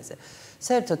პოპულარულ ენაზე.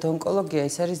 საერთოდ ონკოლოგია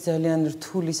ეს არის ძალიან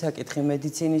რთული საკითხი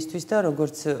მედიცინისთვის და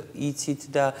როგორც იცით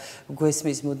და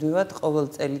გვესმის მუდმივად, ყოველ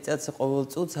წელიწადს, ყოველ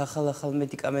წუთს ახალ-ახალ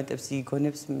მედიკამენტებს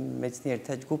იგონებს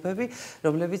მეცნიერთა ჯგუფები,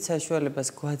 რომლებიც საშუალებას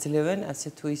გვაძლევენ ასე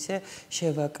თუ ისე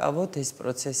შევაკავოთ ეს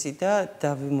პროცესი და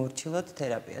დავიმორჩილოთ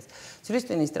თერაპიას. ძვლის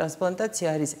ტვინის ტრანსპლანტაცია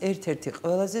არის ერთ-ერთი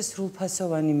ყველაზე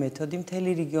სრულფასოვანი მეთოდი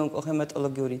მთელი რიგი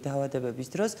ონკოჰემატოლოგიური დაავადებების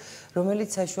დროს, რომელიც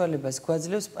საშუალებას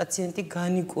გვაძლევს პაციენტი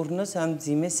განიკურნოს ამ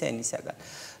მძიმე სენისაგან.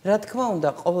 რა თქმა უნდა,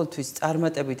 ყოველთვის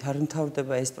წარმატებით არ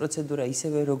მთავრდება ეს პროცედურა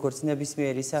ისევე როგორც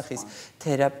ნებისმიერი სახის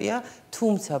თერაპია,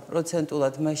 თუმცა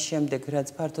პროცენტულად მას შემდეგ, რაც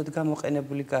ფართოდ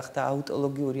გამოყენებული გახდა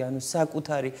აუტოლოგიური, ანუ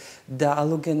საკუთარი და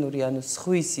ალოგენური, ანუ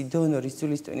სხვისი დონორის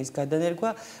ძვლის ტვინის გადანერგვა,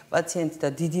 პაციენტთა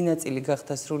დიდი ნაწილი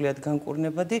გახდა სრულიად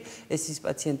განკურნებადი. ეს ის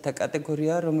პაციენტთა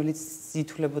კატეგორიაა, რომელიც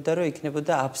ითვლებოდა, რომ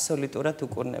იქნებოდა აბსოლუტურად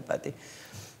უკურნებადი.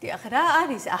 დიახ, რა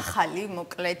არის ახალი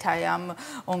მოკლედ აი ამ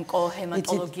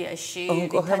ონკოჰემატოლოგიაში?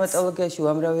 ონკოჰემატოლოგიაში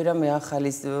უამრავი რამე ახალი,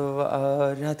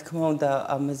 რა თქმა უნდა,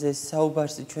 ამაზე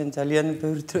საუბარს ჩვენ ძალიან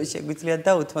ბევრი დრო შეგვიძლია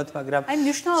დავუთმოთ, მაგრამ აი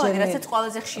მნიშვნელოვანი, რასაც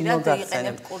ყველაზე ხშირად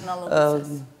იყენებთ კურნალობისას.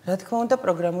 რა თქმა უნდა,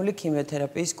 პროგრამული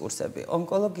ქიმიოთერაპიის კურსები.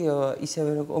 ონკოლოგია ისევე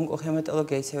როგორც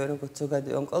ონკოჰემატოლოგია, ისევე როგორც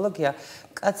ზოგადი ონკოლოგია,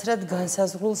 მკაცრად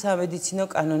განსაზღვრულ სამედიცინო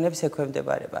კანონებს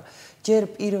ექვემდებარება. ჯერ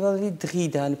პირველი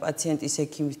დღიდან პაციენტის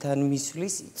ექიმთან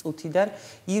მისვლის წუთიდან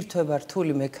ირთვება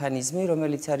რთული მექანიზმი,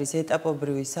 რომელიც არის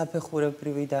ეტაპობრივი,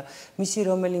 საფეხურებრივი და მისი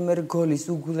რომელიმე რგოლის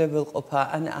უგულებელყოფა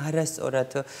ან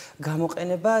არასწორად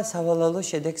გამოყენება სავალალო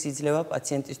შედეგს იძლევა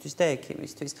პაციენტისთვის და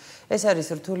ექიმისთვის. ეს არის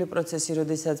რთული პროცესი,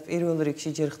 როდესაც პირველ რიგში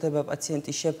ჯერ ხდება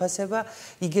პაციენტის შეფასება,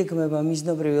 იგეგმება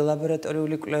მიზნობრივი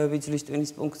ლაბორატორიული კვლევები, ძვლის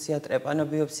ტვინის პუნქცია,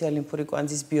 ტრეპანობიოფსია, ლიმფური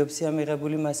კვანძის ბიოფსია,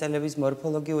 მიღებული მასალების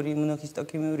მორფოლოგიური,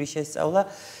 იმუნოჰისტოქიმიური შესწავლა,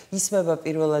 ისმება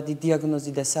პირველადი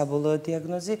დიაგნოზი და საბოლოო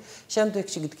დიაგნოზი,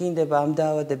 შემდეგში გდგინდება ამ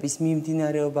დაავადების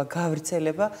მიმდინარეობა,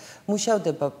 გავრცელება,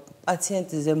 მუშავდება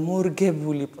პაციენტზე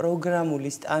მორგებული პროგრამული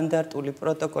სტანდარტული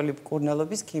პროტოკოლი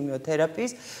მკურნალობის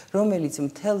ქიმიოთერაპიის, რომელიც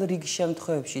მთელ რიგ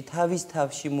შემთხვევებში თავის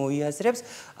თავში მოიაზრებს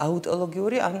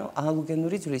აუტოლოგიური, ანუ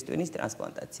ალოგენური ძვლის ტვინის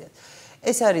ტრანსპლანტაციას.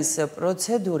 ეს არის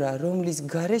პროცედურა, რომლის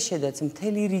გარეშედაც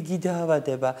მთელი რიგი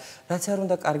დაავადება, რაც არ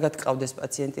უნდა კარგად ყავდეს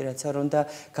პაციენტი, რაც არ უნდა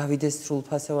გავიდეს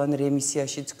სრულფასოვან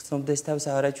რემისიაში, გრძნობდეს თავს,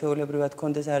 არაჩვეულებრივად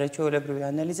ქონდეს არაჩვეულებრივი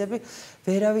ანალიზები,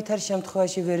 ვერავითარ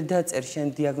შემთხვევაში ვერ დაწერ შენ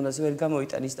დიაგნოზს, ვერ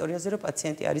გამოიტან ისტორიაზე, რომ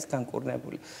პაციენტი არის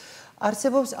განკურნებული.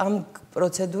 არსებობს ამ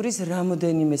პროცედურის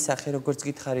რამოდენიმე სახე, როგორც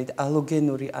გითხარით,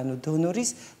 ალოგენური, ანუ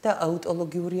დონორის და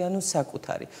აუტოლოგიური, ანუ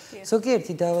საკუთარი.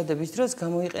 ზოგიერთი დაავადების დროს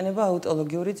გამოიყენება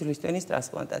აუტოლოგიური ძვლის ტვინის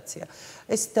ტრანსპლანტაცია.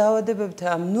 ეს დაავადებებთან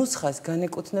ამ ნუსხას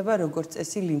განეკუთვნება როგორც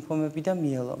წესი ლიმფომები და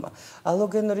მიელომა.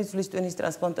 ალოგენური ძვლის ტვინის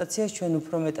ტრანსპლანტაციას ჩვენ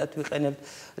უფრო მეტად ვიყენებთ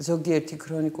ზოგიერთი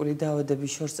ქრონიკული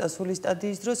დაავადების შორსწასული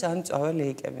სტადიის დროს ან მწვავე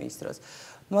ლეიკემიის დროს.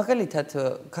 მაგალითად,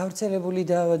 გავრცელებული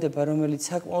დაავადება, რომელიც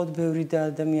საკმაოდ ბევრი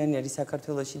ადამიანი არის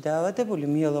საქართველოში დაავადებული,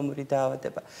 მიელომური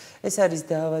დაავადება. ეს არის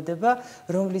დაავადება,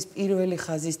 რომლის პირველი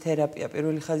ხაზის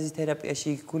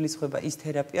თერაპიაში გულისხმება ის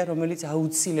თერაპია, რომელიც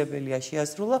აუცილებელია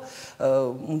შეასრულო,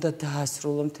 უნდა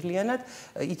დაასრულო მთლიანად.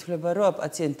 ითვლება, რომ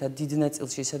პაციენტთა დიდ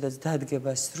ნაწილში, სადაც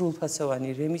დადგება სრულფასოვანი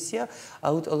რემისია,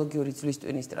 აუტოლოგიური ძვლის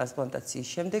ტვინის ტრანსპლანტაციის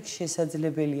შემდეგ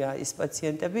შესაძლებელია ეს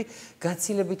პაციენტები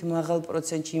გაცილებით მაღალ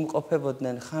პროცენტში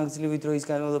იმყოფებოდნენ ხანგრძლივი დროის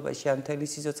განმავლობაში, ან მთელი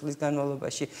სიცოცხლის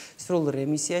განმავლობაში სრულ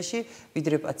რემისიაში,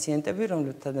 ვიდრე პაციენტები,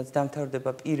 რომლებთანაც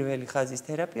დამთავრდება პირველი ხაზის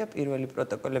თერაპია, პირველი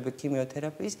პროტოკოლები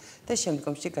ქიმიოთერაპიის და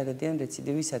შემდგომში გადადიან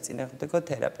რეციდივის საწინააღმდეგო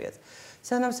თერაპიაზე.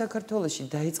 სანამ საქართველოში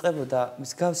დაიწყებოდა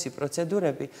მსგავსი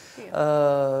პროცედურები,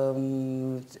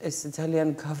 ეს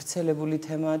ძალიან გავრცელებული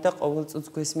თემაა და ყოველ წუთს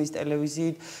გვესმის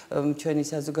ტელევიზიით, ჩვენი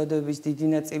საზოგადოების დიდი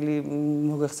ნაწილი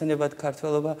მოგეხსენებათ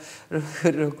ქართველობა,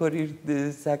 როგორი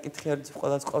საკითხი არის,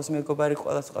 ყველას ყავს მეგობარი,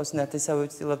 ყველას ყავს ნათესავი,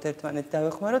 ვცდილობთ ერთმანეთს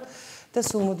დავეხმაროთ და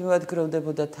სულ მუდმივად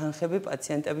გროვდებოდა თანხები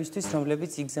პაციენტებისთვის,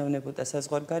 რომლებიც იგზავნებოდა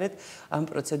საზღვარგარეთ ამ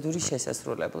პროცედურის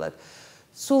შესასრულებლად.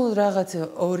 სულ რაღაც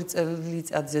 2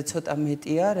 წელიწადზე ცოტა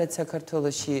მეტია, რაც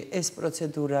საქართველოში ეს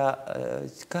პროცედურა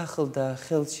გახლდა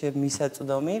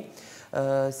ხელშემისაწვდომი.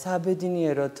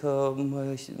 საბედნიეროდ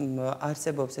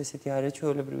არსებობს ესეთი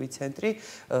არაჩვეულებრივი ცენტრი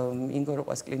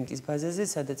ინგოროყვას კლინიკის ბაზაზე,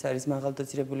 სადაც არის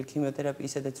მაღალდოზირებული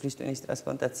ქიმიოთერაპიისა და ძვლის ტვინის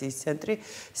ტრანსპლანტაციის ცენტრი,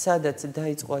 სადაც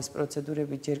დაიწყო ეს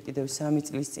პროცედურები ჯერ კიდევ 3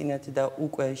 წლის წინათ და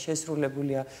უკვე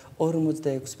შესრულებულია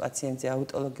 46 პაციენტზე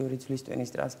აუტოლოგიური ძვლის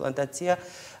ტვინის ტრანსპლანტაცია.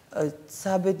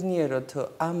 საბედნიეროდ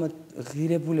ამ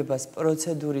ღირებულებას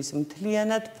პროცედურის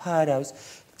მთლიანად ფარავს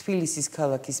თბილისის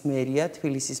ქალაქის მერია,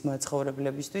 თბილისის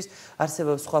მაცხოვრებლებისთვის,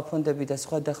 არსებობს სხვა ფონდები და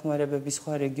სხვა დახმარებები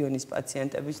სხვა რეგიონის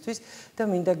პაციენტებისთვის და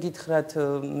მინდა გითხრათ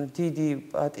დიდი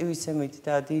პატივისცემით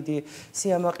და დიდი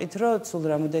სიამაყით, რომ სულ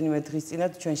რამოდენიმე დღის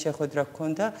წინათ ჩვენ შეხვედრა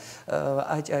გქონდა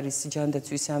აჭარის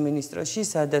ჯანდაცვის სამინისტროში,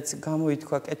 სადაც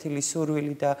გამოითქვა კეთილი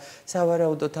სურვილი და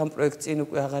სავარაუდოდ ამ პროექტს წინ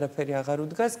უკვე აღარაფერი აღარ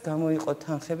უდგას, გამოიყო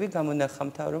თანხები, გამონახა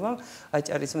მთავრობამ,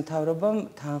 აჭარის მთავრობამ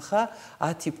თანხა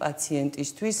 10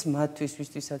 პაციენტისთვის, მათთვის,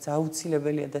 ვისთვისაც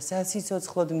აუცილებელია და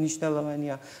სასიცოცხლოდ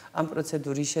მნიშვნელოვანია ამ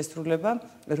პროცედურის შესრულება,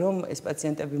 რომ ეს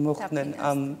პაციენტები მოხვდნენ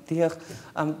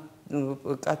ამ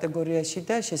კატეგორიაში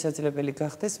და შესაძლებელი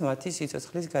გახდეს მათი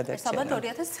სიცოცხლის გადარჩენა. საბათ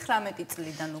 2019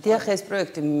 წლიდან უკვე. დიახ, ეს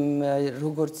პროექტი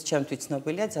როგორც ჩემთვის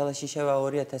ცნობილია, ძალაში შევა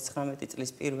 2019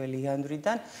 წლის 1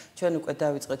 იანვრიდან. ჩვენ უკვე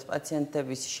დავიწყეთ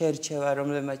პაციენტების შერჩევა,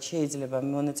 რომლებმაც შეიძლება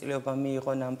მონაწილეობა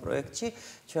მიიღონ ამ პროექტში.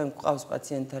 ჩვენ გვყავს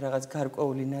პაციენტთა რაღაც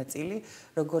გარკვეული ნაწილი,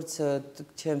 როგორც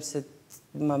ჩემს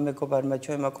მეგობარმა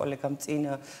ჩვენმა კოლეგამ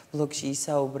წინ ბლოგში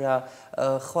ისაუბრა,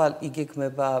 ხვალ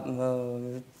იგეგმება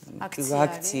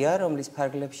აქცია, რომლის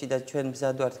ფარგლებში და ჩვენ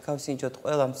მზად ვართ გავსინჯოთ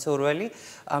ყველა მსურველი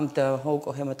ამ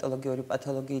ონკოჰემატოლოგიური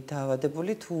პათოლოგიით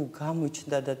დაავადებული, თუ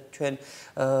გამოჩნდა და ჩვენ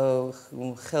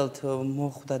ხელთ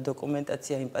მოხვდა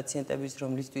დოკუმენტაცია იმ პაციენტების,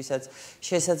 რომლისთვისაც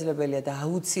შესაძლებელია და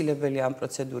აუცილებელია ამ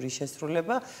პროცედურის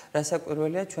შესრულება,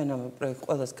 რასაკვირველია ჩვენ ამ პროექტს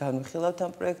ყველას განვიხილავთ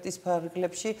ამ პროექტის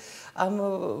ფარგლებში. ამ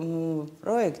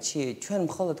პროექტში ჩვენ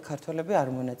მხოლოდ ქართველები არ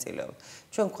მონაწილეობთ.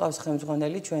 ჩვენ გვყავს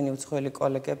ხელმძღვანელი, ჩვენი უცხოელი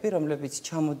კოლეგები, რომლებიც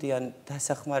ჩამოდიან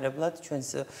დასახმარებლად ჩვენს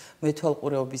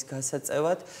მეთვალყურეობის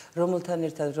გასაწევად, რომელთან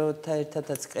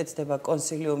ერთადაც კეთდება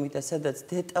კონსილიუმი და სადაც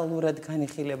დეტალურად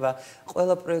განიხილება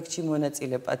ყველა პროექტში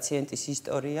მონაწილე პაციენტის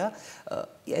ისტორია.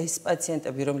 ეს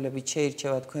პაციენტები, რომლებიც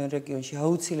შეირჩევა თქვენ რეგიონში,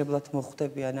 აუცილებლად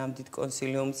მოხვდებიან ამ დიდ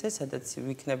კონსილიუმზე, სადაც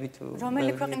ვიქნებით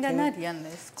რომელი ქვეყნიდან არიან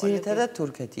ეს კოლეგები?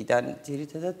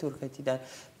 ძირითადად თურქეთიდან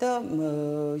და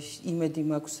იმედი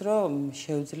მაქვს, რომ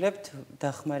შევძლებთ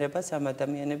დახმარებას ამ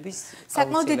ადამიანების.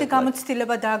 საკმაოდ დიდი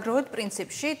გამოცდილება დააგროვეთ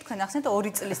პრინციპში, თქვენ ახსენეთ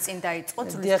 2 წლის წინ დაიწყო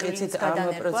ძვლის ტვინის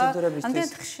გადანერგვა.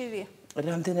 ამდენად ხშირია?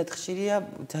 რამდენად ხშირია?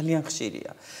 ძალიან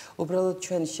ხშირია. უბრალოდ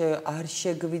ჩვენ არ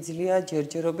შეგვიძლია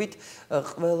ჯერჯერობით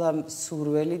ყველა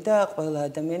სურველი და ყველა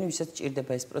ადამიანი, ვისაც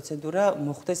ჭირდება ეს პროცედურა,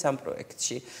 მოხვდეს ამ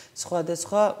პროექტში.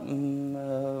 სხვადასხვა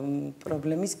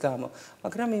პრობლემის გამო.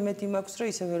 მაგრამ იმედი მაქვს, რომ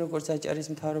ისევე როგორც აჭარის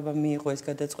მთავრობამ მიიღო ეს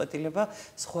გადაწყვეტილება,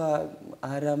 სხვა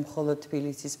არა მხოლოდ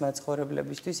თბილისის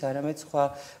მაცხოვრებლებისთვის, არამედ სხვა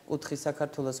კუთხის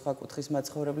საქართველოს სხვა კუთხის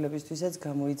მაცხოვრებლებისთვისაც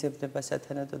გამოიძებნება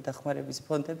სათანადო დახმარების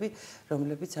ფონდები,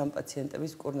 რომლებიც ამ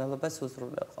პაციენტების მკურნალობას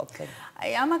უზრუნველყოფენ.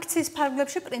 აი ამ აქციის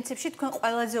ფარგლებში პრინციპში თქვენ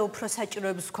ყველაზე უფრო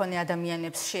საჭიროების მქონე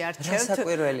ადამიანებს შეარჩევთ,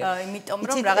 იმიტომ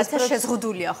რომ რაღაცა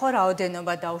შეზღუდულია, ხო,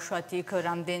 რაოდენობა დაუშვათ იქ,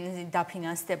 რამდენი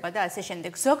დაფინანსდება და ასე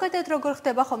შემდეგ. ზოგადად როგორ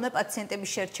ხდება ხოლმე პაციენტების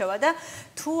შერჩევა და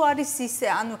თუ არის ისე,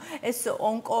 ანუ ეს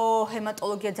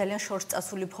ონკოჰემატოლოგია ძალიან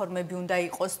შორსწასული ფორმები უნდა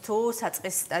იყოს, თუ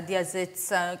საწყის სტადიაზეც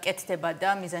კეთდება და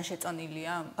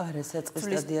მიზანშეწონილია? არა, საწყის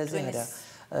სტადიაზე არა.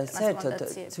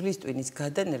 საერთოდ ძვლის ტვინის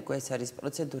გადანერგვა ეს არის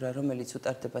პროცედურა, რომელიც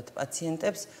უტარდებათ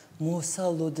პაციენტებს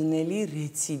მოსალოდნელი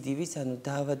რეციდივის, ანუ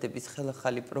დაავადების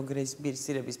ხელახალი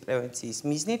პროგრესირების პრევენციის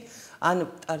მიზნით, ან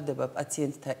ტარდება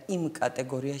პაციენტთა იმ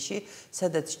კატეგორიაში,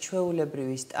 სადაც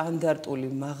ჩვეულებრივი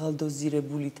სტანდარტული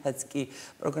მაღალდოზირებულითაც კი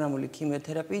პროგრამული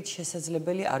ქიმიოთერაპიით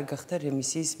შესაძლებელი არ გახდა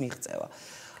რემისიის მიღწევა.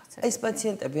 ეს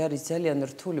პაციენტები არის ძალიან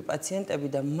რთული პაციენტები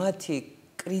და მათი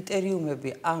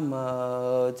კრიტერიუმები ამ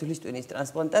ძვლის ტვინის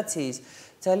ტრანსპლანტაციის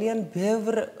ძალიან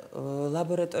ბევრ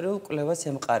ლაბორატორიულ კვლევას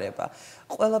ემყარება.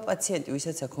 ყველა პაციენტი,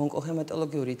 ვისაც აქვს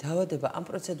ონკოჰემატოლოგიური დაავადება, ამ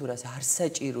პროცედურას არ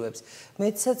საჭიროებს.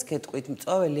 მეცაც გეტყვით,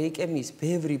 მწვავე ლეიკემიის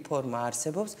ბევრი ფორმა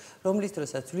არსებობს, რომლის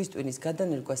დროსაც ძვლის ტვინის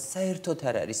გადანერგვა საერთოდ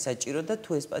არ არის საჭირო და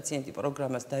თუ ეს პაციენტი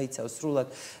პროგრამას დაიცავს სრულად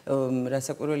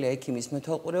რასაკვირველია ექიმის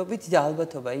მეთვალყურეობით და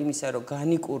ალბათობა იმისა, რომ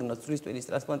განიკურნოს ძვლის ტვინის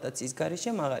ტრანსპლანტაციის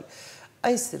გარეშე მაღალი.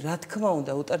 ეს რა თქმა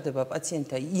უნდა უტარდება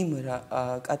პაციენტთა იმ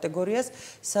კატეგორიას,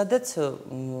 სადაც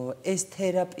ეს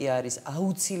თერაპია არის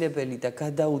აუცილებელი და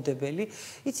გადაუდებელი.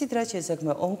 იცით რა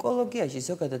შესაქმე ონკოლოგიაში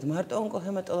ზოგადად მარტო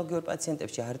ონკოჰემატოლოგიურ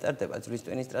პაციენტებში არ ტარდება ძვლის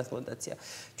ტვინის ტრანსპლანტაცია.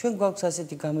 ჩვენ გვაქვს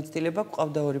ასეთი გამოცდილება,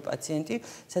 გვყავდა ორი პაციენტი,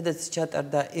 სადაც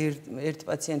ჩატარდა ერთ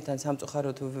პაციენტთან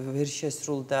სამწუხაროდ ვერ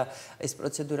შესრულდა ეს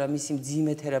პროცედურა მისი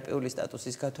მძიმე თერაპიული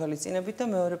სტატუსის გათვალისწინებით და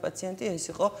მეორე პაციენტი ეს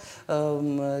იყო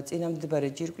წინამდებარე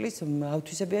ჯირკვლის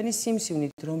ავთვისებიანი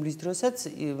სიმსივნით, რომლის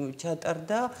დროსაც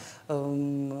ჩატარდა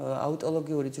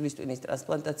აუტოლოგიური ძვლის ტვინის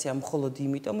ტრანსპლანტაცია მხოლოდ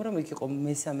იმიტომ, რომ იქ იყო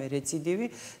მესამე რეციდივი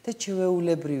და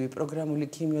ჩვეულებრივი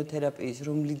პროგრამული ქიმიოთერაპიის,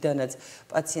 რომლიდანაც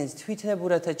პაციენტს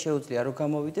თვითნებურათაც შეუძლია რომ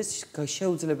გამოვიდეს,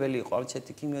 შეუძლებელი იყო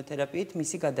ამცეთი ქიმიოთერაპიით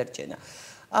მისი გადარჩენა.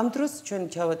 ამ დროს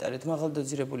ჩვენ ჩავატარეთ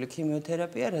მაღალდოზირებული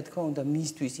ქიმიოთერაპია, რა თქმა უნდა,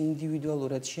 მისთვის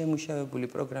ინდივიდუალურად შემუშავებული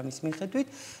პროგრამის მიხედვით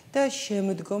და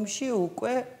შემდგომში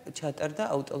უკვე ჩატარდა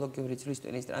აუტოლოგიური ძვლის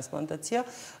ტვინის ტრანსპლანტაცია,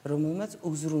 რომელმაც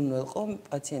უზრუნველყო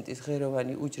პაციენტის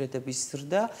ღეროვანი უჯრედების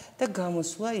ზრდა და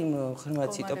გამოსვლა იმ ღრმა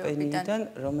ციტოპენიიდან,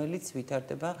 რომელიც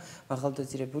ვითარდება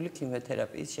მაღალდოზირებული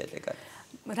ქიმიოთერაპიის შედეგად.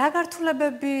 რა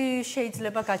გართულებები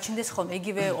შეიძლება გაჩნდეს ხოლმე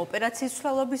იგივე ოპერაციის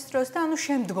სვლელობის დროს და ანუ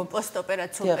შემდგომ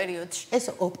პოსტოპერაციულ პერიოდში? ეს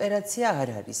ოპერაცია არ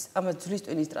არის. ამას ძვლის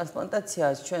ტვინის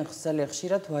ტრანსპლანტაციას ჩვენ ძალიან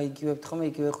ხშირად ვაიგივებთ ხოლმე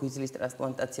იგივე ღვიძლის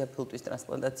ტრანსპლანტაცია, ფილტვის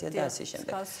ტრანსპლანტაცია და ასე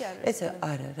შემდეგ. ეს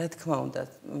არა, რა თქმა უნდა,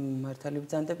 მართალი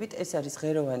ბრძანდებით, ეს არის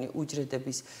ღეროვანი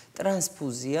უჯრედების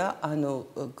ტრანსფუზია, ანუ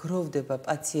გროვდება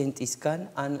პაციენტისგან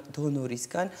ან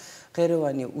დონორისგან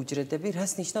ღეროვანი უჯრედები.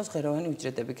 რას ნიშნავს ღეროვანი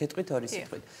უჯრედები? გეტყვით ორი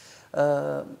სიტყვით.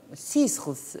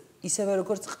 სისხლს ისევე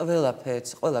როგორც ყველა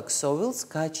ფერს, ყველა ქსოვილს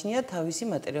გააჩნია თავისი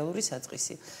მატერიალური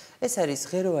საწყისი. ეს არის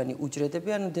ღეროვანი უჯრედები,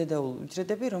 ანუ დედაული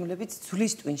უჯრედები, რომლებიც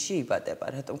ძვლის ტვინში იბადება.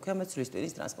 რატომ ქვია მათ ძვლის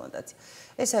ტვინის ტრანსპლანტაცია?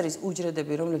 ეს არის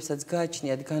უჯრედები, რომლებსაც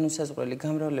გააჩნიათ განუსაზღვრელი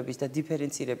გამრავლების და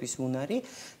დიფერენცირების უნარი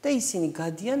და ისინი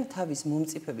გადიან თავის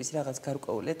მომწიფების რაღაც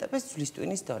გარკვეულ ეტაპებს ძვლის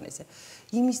ტვინის დონეზე.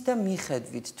 იმის და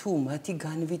მიხედვით, თუ მათი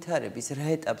განვითარების რა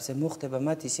ეტაპზე მოხდება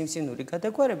მათი სიმსივნური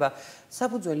გადაგვარება,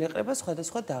 საფუძველი ეყრება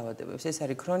სხვადასხვა დაავადებებს. ეს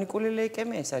არის ქრონიკული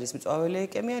ლეიკემია, ეს არის მწვავე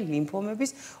ლეიკემია,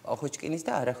 ლიმფომების, ჰოჯკინის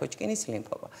და არაჰოჯკინის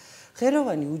ლიმფომა.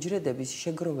 ღეროვანი უჯრედების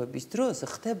შეგროვების დროს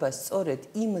ხდება სწორედ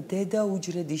იმ დედა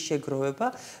უჯრედის შეგროვება,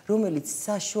 რომელიც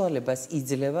საშუალებას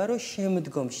იძლევა, რომ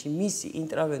შემდგომში მისი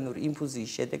ინტრავენური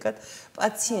ინფუზიის შედეგად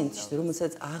პაციენტს,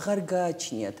 რომელსაც აღარ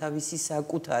გააჩნია თავისი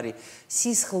საკუთარი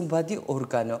სისხლბადი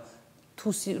ორგანო,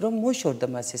 რომ მოშორდა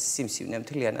მას ეს სიმსივნე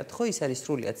მთლიანად, ხო, ის არის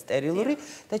სრულიად სტერილური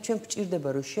და ჩვენ გვჭირდება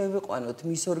რომ შევიყვანოთ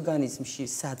მის ორგანიზმში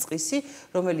საწყისი,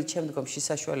 რომელიც შემდგომში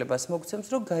საშუალებას მოგცემს,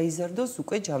 რომ გაიზარდოს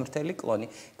უკვე ჯამრთელი კლონი,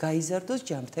 გაიზარდოს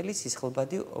ჯამრთელი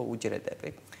სისხლბადი უჯრედები.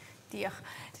 დიახ.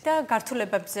 და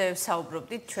გართულებებზე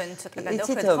საუბრობდით, ჩვენ ცოტა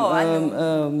გადავხედეთ, ხო, ანუ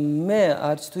მე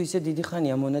არც თუ ისე დიდი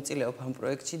ხანია მონაწილეობ ამ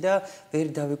პროექტში და ვერ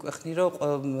დავიკვეხნი, რომ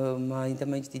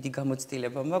მაინდა-მაინც დიდი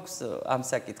გამოცდილება მაქვს ამ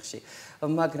საკითხში.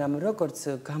 მაგრამ როგორც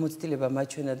გამოცდილება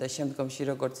მაჩვენა და შემდგომში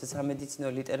როგორც სამედიცინო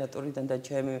ლიტერატურიდან და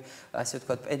ჩემი ასე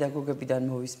ვთქვათ პედაგოგებიდან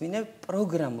მოვისმინე,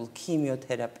 პროგრამულ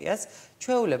ქიმიოთერაპიას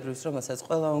ჩვეულებრივს, რომელსაც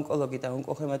ყველა ონკოლოგი და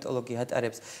ონკოჰემატოლოგი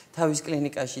ატარებს თავის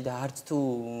კლინიკაში და არც თუ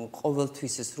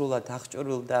ყოველთვის სრულად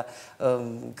აღჭურვილ და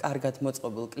კარგად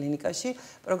მოწყობილ კლინიკაში,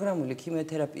 პროგრამული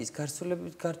ქიმიოთერაპიის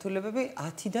გართულებები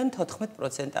 10-დან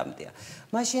 14%-მდეა.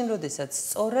 მაშინ, როდესაც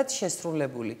სწორად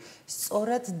შესრულებული,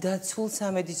 სწორად დაცულ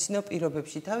სამედიცინო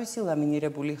პირობებში თავისი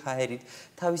ლამინირებული ჰაერით,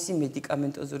 თავისი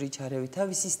მედიკამენტოზური ჩარევით,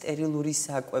 თავისი სტერილური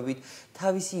საკვებით,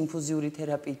 თავისი ინფუზიური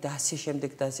თერაპიით და ასე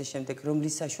შემდეგ,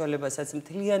 რომლის საშუალებასაც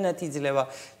მთლიანად იძლევა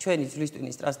ჩვენი ძვლის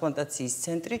ტვინის ტრანსპლანტაციის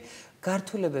ცენტრი,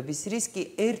 გართულებების რისკი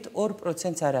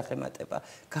 1-2%-ს არ აღემატება.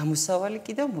 გამოსავალი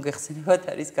კიდევ მოგეხსენებათ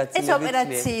არის გაცილებით ეს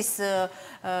ოპერაციის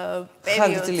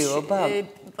პერიოდში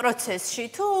პროცესში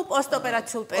თუ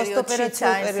პოსტოპერაციულ პერიოდში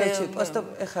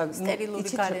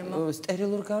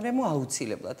სტერილური გარემო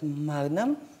აუცილებლად, მაგრამ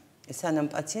სანამ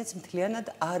პაციენტს მთლიანად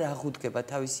არ აღუდგება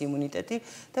თავისი იმუნიტეტი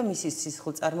და მისი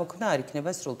სისხლწარმოქმნა არ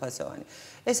იქნება სრულფასოვანი.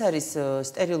 ეს არის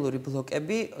სტერილური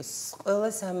ბლოკები, ყველა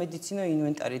სამედიცინო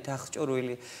ინვენტარით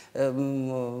აღჭურვილი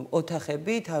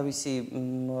ოთახები, თავისი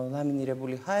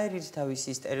ლამინირებული ჰაერით,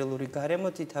 თავისი სტერილური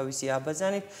გარემოთი, თავისი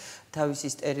აბაზანით, თავისი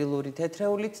სტერილური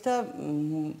თეთრეულით და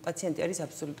პაციენტი არის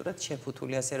აბსოლუტურად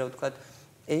შეფუთული, ასე რა ვთქვათ.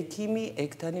 ექიმი,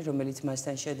 ექთანი, რომელიც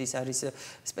მასთან შედის, არის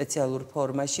სპეციალურ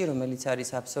ფორმაში, რომელიც არის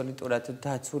აბსოლუტურად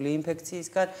დაცული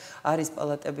ინფექციისგან, არის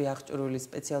პალატები აღჭურვილი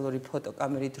სპეციალური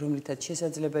ფოტოკამერით, რომლითაც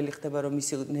შესაძლებელი ხდება, რომ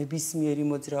მისი ნებისმიერი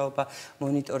მოძრაობა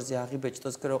მონიტორზე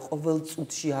აღიბეჭდოს, რომ ყოველ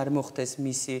წუთში არ მოხდეს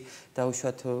მისი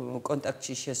დაუშვათ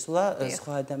კონტაქტში შესვლა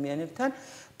სხვა ადამიანებთან.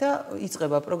 და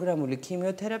იწყება პროგრამული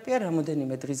ქიმიოთერაპია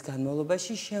რამოდენიმე დღის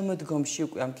განმავლობაში, შემოდგომში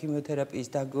უკვე ამ ქიმიოთერაპიის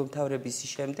დაგმთავრების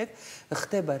შემდეგ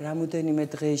ხდება რამოდენიმე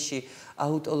დღეში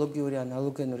აუტოლოგიური ან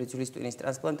ალოგენური ძვლის ტვინის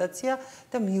ტრანსპლანტაცია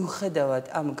და მიუხედავად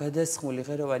ამ გადასხმული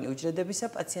ღეროვანი უჯრედებისა,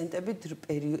 პაციენტები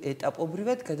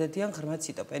ეტაპობრივად გადადიან ღრმა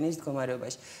ციტოპენიის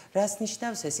მდგომარეობაში. რას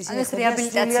ნიშნავს ეს? ის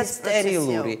რეაბილიტაციის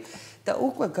სტერილური და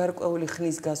უკვე გარკვეული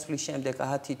ხნის გასვლის შემდეგ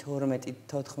 10, 12,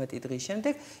 14 დღის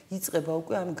შემდეგ იწყება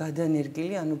უკვე ამ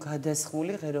გადანერგილი, ანუ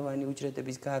გადასხმული ღეროვანი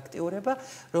უჯრედების გააქტიურება,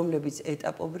 რომლებიც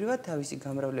ეტაპობრივად თავისი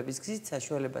გამრავლების გზით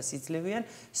საშუალებას იძლევიან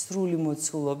სრული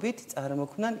მოცულობით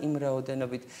წარმოქმნან იმ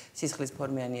რაოდენობით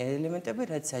სისხლისფორმიანი ელემენტები,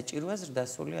 რაც საჭიროა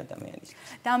ზრდასრული ადამიანისთვის.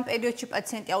 და ამ პერიოდში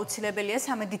პაციენტი აუცილებელია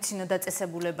სამედიცინო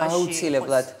დაწესებულებაში.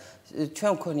 აუცილებლად.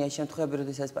 ჩვენ მქონია შემთხვევები,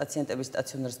 როდესაც პაციენტები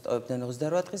სტაციონარს ტოვებდნენ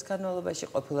 28 დღის განმავლობაში,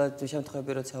 ყოფილა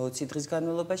შემთხვევები, როცა 20 დღის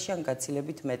განმავლობაში, ან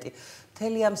გაცილებით მეტი.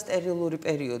 მთელი ამ სტერილური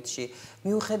პერიოდში,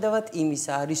 მიუხედავად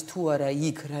იმისა, არის თუ არა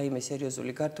იქ რაიმე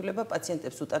სერიოზული გართულება,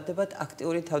 პაციენტებს უტარდებათ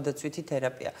აქტიური თავდაცვითი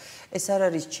თერაპია. ეს არ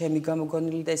არის ჩემი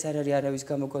გამოგონილი და ეს არ არის არავის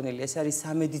გამოგონილი, ეს არის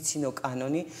სამედიცინო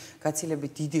კანონი,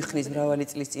 გაცილებით დიდი ხნის მრავალი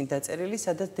წლის წინ დაწერილი,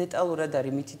 სადაც დეტალურად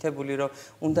არის მითითებული, რომ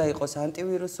უნდა იყოს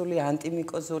ანტივირუსული,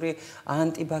 ანტიმიკოზური,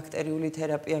 ანტიბაქტერიული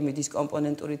თერაპია, მიდის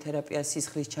კომპონენტური თერაპია,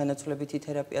 სისხლის ჩანაცვლებითი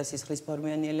თერაპია,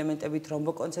 სისხლისფორმიანი ელემენტებით,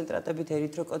 თრომბოკონცენტრატებით,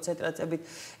 ერითროკონცენტრატებით.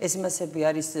 ეს მასები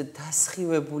არის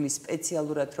დასხივებული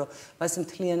სპეციალურად, რომ მას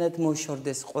მთლიანად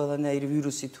მოშორდეს ყველანაირი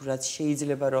ვირუსი თუ რაც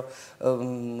შეიძლება რომ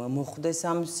მოხვდეს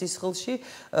ამ სისხლში.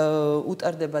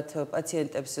 უტარდებათ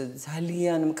პაციენტებს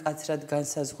ძალიან მკაცრად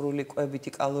განსაზღვრული კვებითი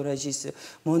კალორაჟის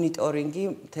მონიტორინგი,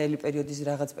 მთელი პერიოდის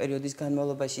რაღაც პერიოდის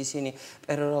განმავლობაში ისინი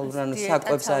პერორალურ ანუ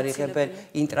საკვებს არიღებენ,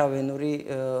 ინტრავენური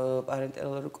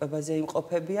პარენტერალური კვებაზე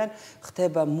იმყოფებიან,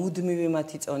 ხდება მუდმივი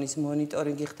მათი წონის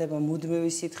მონიტორინგი, ხდება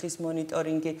მუდმივი სითხის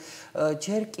მონიტორინგი,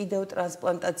 ჯერ კიდევ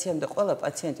ტრანსპლანტაციამდე ყველა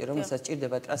პაციენტი, რომელსაც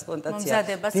ჭირდება ტრანსპლანტაცია,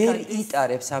 ვერ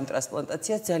იტარებს ამ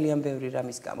ტრანსპლანტაციას ძალიან ბევრი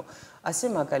რამის გამო. ასე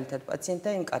მაგალითად პაციენტთა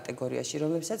იმ კატეგორიაში,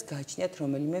 რომლებსაც გააჩნიათ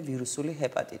რომელიმე ვირუსული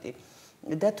ჰეპატიტი.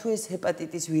 და თუ ეს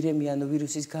ჰეპატიტის ვირემი ანუ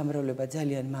ვირუსის გამრავლება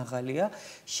ძალიან მაღალია,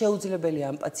 შეუძლებელია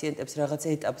ამ პაციენტებს რაღაც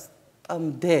ეტაპს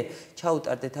ამდე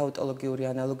ჩაუტარდეთ აუტოლოგიური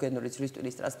ანალოგენური ძვლის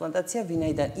ტვინის ტრანსპლანტაცია,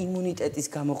 ვინაიდან იმუნიტეტის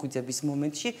გამოღვიძების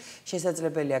მომენტში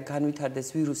შესაძლებელია განვითარდეს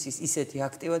ვირუსის ისეთი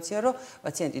აქტივაცია, რომ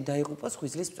პაციენტი დაიღუპოს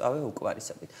ღვიძლის მწვავე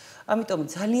უკმარისობით. ამიტომ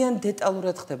ძალიან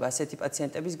დეტალურად ხდება ასეთი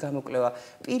პაციენტების გამოკვლევა.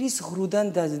 პირის ღრუდან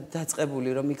დაწყებული,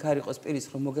 რომ იქ არ იყოს პირის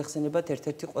ღრუ, მოგეხსენებათ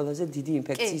ერთ-ერთი ყველაზე დიდი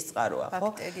ინფექციის წყაროა, ხო?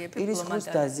 პირის ღრუს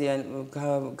დაზიან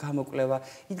გამოკვლევა.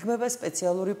 იდგმება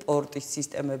სპეციალური პორტის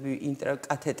სისტემები,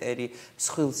 კათეტერი,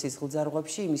 მსხვილ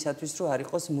სისხლძარღვებში იმისათვის, რომ არ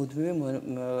იყოს მუდმივი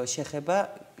შეხება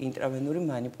ინტრავენური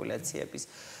манипуляციების.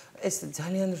 ეს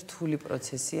ძალიან რთული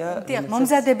პროცესია. დიახ,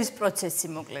 მომზადების პროცესი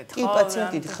მოკლედ, ხო? კი,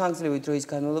 პაციენტი ხანგრძლივი დროის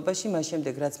განმავლობაში, მას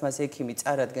შემდეგ რაც მას ექიმი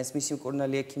წარადგენს, მისი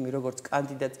მკურნალი ექიმი როგორც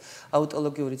კანდიდატს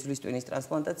აუტოლოგიური ძვლის ტვინის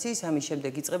ტრანსპლანტაციის, ამის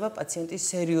შემდეგ იწყება პაციენტის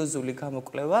სერიოზული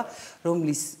გამოკვლევა,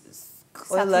 რომლის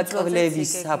ყველა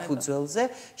კვლევის საფუძველზე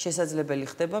შესაძლებელი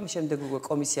ხდება შემდეგ უკვე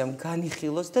კომისიამ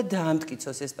განიხილოს და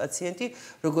დაამტკიცოს ეს პაციენტი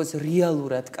როგორც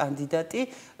რეალურად კანდიდატი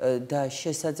და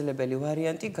შესაძლებელი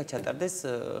ვარიანტი გაჩატარდეს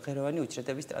ღეროვანი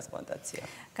უჯრედების ტრანსპლანტაცია.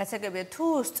 გასაგებია თუ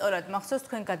სწორად მახსოვს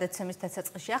თქვენ გადაცემის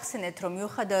დასაწყისში ახსენეთ რომ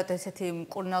მიუხედავად ესეთი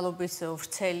მკურნალობის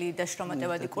ვრცელი და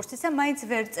შრომატევადი კურსისა მაინც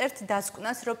ვერ წერთ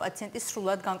დასკვნას რომ პაციენტი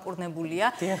სრულად განკურნებულია.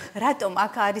 რატომ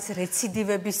აქ არის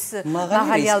რეციდივების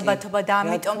მაღალი ალბათობა და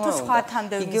ამიტომ თუ სხვა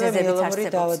თანდაო მიზეზებიც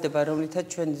არსებობს. დაავადება, რომლითაც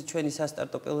ჩვენი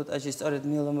სასტარტო პილოტაჟი სწორედ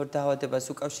მიელომური დაავადებას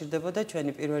უკავშირდებოდა,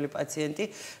 ჩვენი პირველი პაციენტი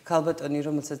ქალბატონი,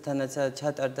 რომელსაც თანაც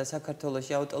ჩატარდა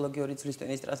საქართველოში აუტოლოგიური ძვლის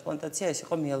ტვინის ტრანსპლანტაცია, ეს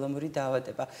იყო მიელომური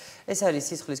დაავადება. ეს არის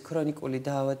სისხლის ქრონიკული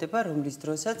დაავადება, რომლის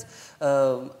დროსაც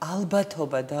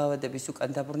ალბათობა დაავადების უკან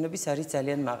დაბრუნების არის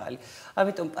ძალიან მაღალი.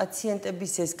 ამიტომ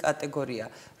პაციენტების ეს კატეგორია,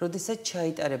 როდესაც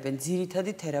ჩაიტარებენ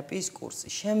ძირითადი თერაპიის კურსი,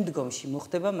 შემდგომში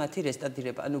მოხდება მათი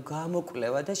რესტადირება, ანუ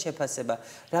გამოკვლევა და შეფასება,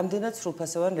 რამდენად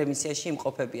სრულფასოვან რემისიაში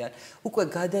იმყოფებიან. უკვე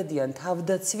გადადიან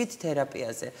თავდაცვით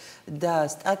თერაპიაზე და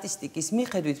სტატისტიკის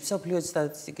მიხედვით, მსოფლიოს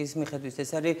სტატისტიკის მიხედვით,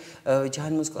 ეს არის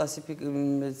ჯანმოს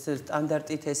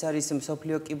სტანდარტით, ეს არის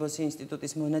მსოფლიო კიბოს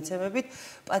ინსტიტუტის მონაცემებით,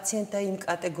 პაციენტთა იმ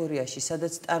კატეგორიაში,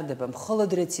 სადაც ტარდება მხოლოდ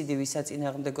რეციდივის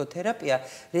საწინააღმდეგო თერაპია,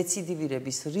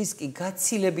 რეციდივირების რისკი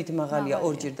გაცილებით მაღალია,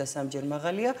 ორჯერ და სამჯერ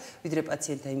მაღალია, ვიდრე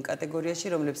პაციენტთა იმ კატეგორიაში,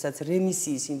 რომლებსაც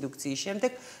რემისიის ინდუქციის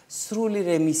შემდეგ სრული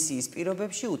რემისიის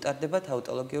პირობებში უტარდებათ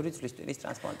აუტოლოგიური ძვლის ტვინის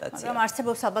ტრანსპლანტაცია. მაგრამ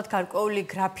არსებობს ალბათ გარკვეული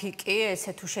გრაფიკი,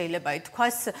 ესე თუ შეიძლება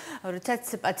ითქვას, როდესაც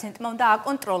პაციენტმა უნდა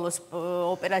აკონტროლოს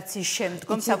ოპერაციის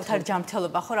შემდგომ საკუთარი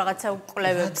ჯანმრთელობა, ხო, რაღაცა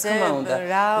კვლევებზე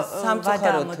რა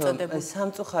ვადაა მოწოდებული.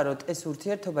 სამწუხაროდ ეს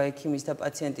ურთიერთობა ექიმის და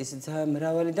პაციენტის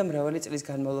მრავალი და მრავალი წლის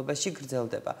განმავლობაში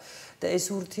გრძელდება. და ეს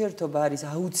ურთიერთობა არის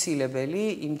აუცილებელი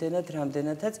იმდენად,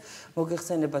 რამდენადაც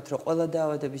მოგეხსენებათ, რომ ყველა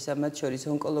დაავადების და მათ შორის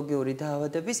ონკოლოგიური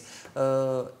დაავადების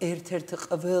ერთ-ერთ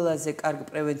ყველაზე კარგ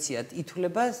პრევენციად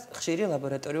ითვლება ხშირი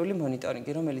ლაბორატორიული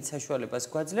მონიტორინგი, რომელიც საშუალებას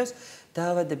გვაძლევს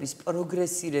დაავადების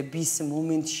პროგრესირების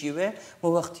მომენტშივე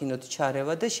მოვახდინოთ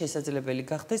ჩარევა და შესაძლებელი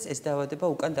გახდეს ეს დაავადება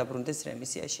უკან დაბრუნდეს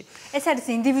რემისიაში. ეს არის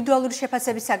ინდივიდუალური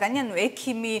შეფასების საგანი, ანუ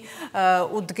ექიმი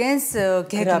უდგენს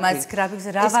გეგმას, გრაფიკს,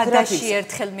 რა ვადაში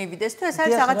ერთხელ მივიდეს თუ ეს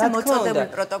არის რაღაცა მოწოდებული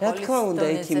პროტოკოლის. რა თქმა უნდა,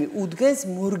 ექიმი უდგენს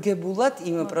მორგებულად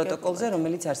იმ პროტოკოლზე,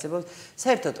 რომელიც არსებობს.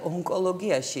 საერთოდ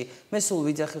ონკოლოგიაში, მე სულ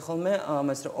ვიძახი ხოლმე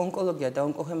ამას, რომ ონკოლოგია და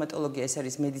ონკოჰემატოლოგია ეს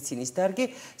არის მედიცინის დარგი,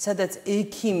 სადაც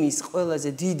ექიმის ყველაზე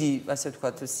დიდი, ასე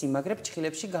ვთქვათ, სიმაგრე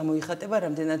ფრჩხილებში გამოიხატება,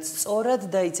 რამდენად სწორად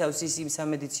დაიცავს ის იმ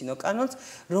სამედიცინო კანონს,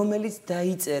 რომელიც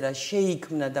დაიწერა,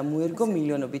 შეიქმნა და მოერგო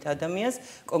მილიონობით ადამიანს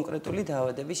კონკრეტული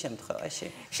დაავადების შემთხვევაში.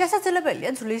 შესაძლებელია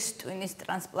ძვლის ტვინის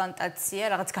ტრანსპლანტაცია,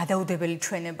 რაღაც გადაუდებელი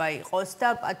ჩვენება იყოს და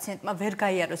პაციენტმა ვერ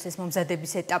გაიაროს ეს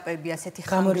მომზადების ეტაპები ასეთი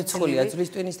ხანმრთელი. გამორიცხულია ძვლის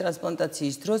ტვინის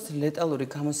ტრანსპლანტაციის დროს ლეტალური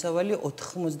გამოსავალი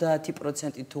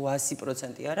 90% თუ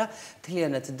 100% არა,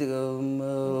 თლიანად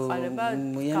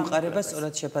ემყარება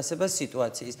სწორად შეფასებას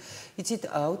სიტუაციის. იცით,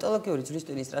 აუტოლოგიური ძვლის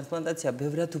ტვინის ტრანსპლანტაცია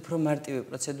ბევრად უფრო მარტივი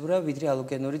პროცედურაა, ვიდრე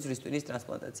ალოგენური ძვლის ტვინის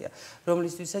ტრანსპლანტაცია,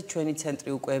 რომლისთვისაც ჩვენი ცენტრი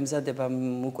უკვე ემზადება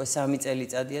უკვე 3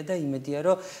 წელიწადია და იმედია,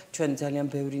 რომ ჩვენ ძალიან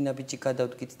ბევრი ნაბიჯი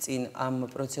გადავდგით წინ ამ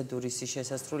პროცედურის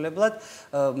შესასრულებლად.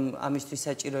 ამისთვის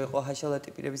საჭირო იყო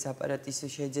ჰაშალატიპირების აპარატის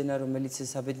შეძენა, რომელიც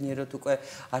საბედნიეროდ უკვე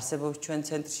არსებობს ჩვენ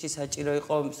ცენტრში, საჭირო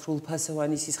იყო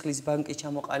სრულფასოვანი სისხლის ბანკის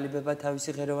ჩამოყალიბება თავისი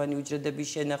ღეროვანი უჯრედების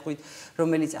შენახვით,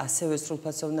 რომელიც ასევე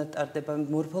სრულფასოვნად ტარდება,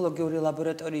 მორფოლოგიური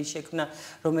ლაბორატორიის შექმნა,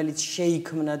 რომელიც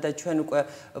შეიქმნა და ჩვენ უკვე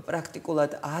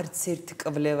პრაქტიკულად არც ერთ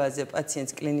კვლევაზე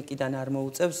პაციენტს კლინიკიდან არ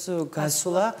მოუწევს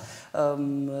გასვლა.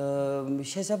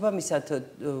 შესაბამისად,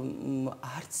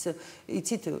 არც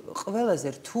იცით, ყველაზე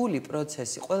რთული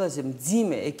პროცესი, ყველაზე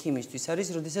მძიმე ექიმისთვის არის,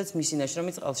 როდესაც მისი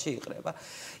ნაშრომი წყალში იყრება.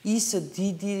 ის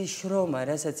დიდი შრომა,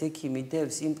 რასაც ექიმი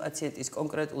დევს იმ პაციენტის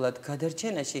კონკრეტულად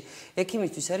გადარჩენაში,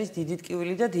 ექიმისთვის არის დიდი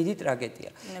ტკივილი და დიდი ტრაგედია.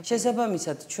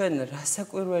 შესაბამისად, ჩვენ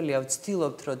რასაკვირველია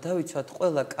ვცდილობთ, რომ დავიცვათ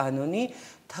ყველა კანონი,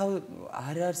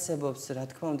 არ არსებობს, რა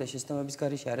თქმა უნდა, შეცდომების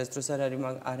გარეშე არასდროს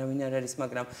არავინ არ არის,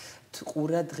 მაგრამ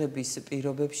ყურადღების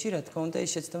პირობებში, რა თქმა უნდა, ეს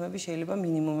შეცდომები შეიძლება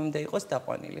მინიმუმამდე იყოს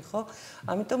დაყვანილი, ხო?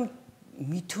 ამიტომ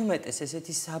მით უმეტეს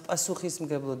ესეთი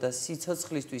საპასუხისმგებლო და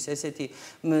სიცოცხლისთვის ესეთი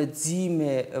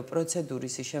მძიმე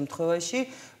პროცედურის შემთხვევაში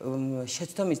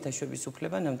შეცდომის დაშვების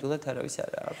უფლება ნამდვილად არავის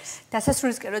არ აქვს.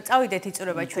 დასასრულისკენ რომ წავიდეთ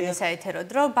იწურება ჩვენი საეთერო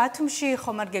დრო, ბათუმში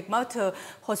ხომ არ გეგმავთ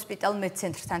ჰოსპიტალ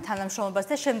მედცენტრთან თანამშრომლობას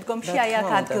და შემდგომში აი აქ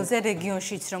ადგილზე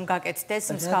რეგიონშიც რომ გაკეთდეს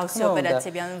მსგავსი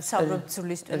ოპერაციები, ანუ ვსაუბრობთ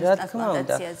ძვლის ტვინის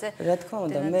ტრანსპლანტაციაზე. რა თქმა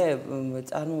უნდა, მე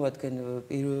წარმოვადგენ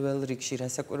პირველ რიგში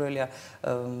რასაკვირველია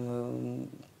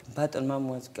ბატონ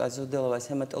მამუას კაზოდელოვას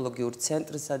ჰემატოლოგიურ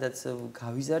ცენტრს, სადაც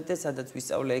გავიზარდე, სადაც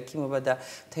ვისწავლე ექიმობა და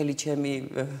მთელი ჩემი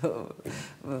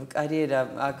კარიერა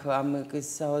აქ ამ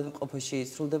საავადმყოფოში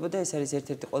სრულდებოდა. ეს არის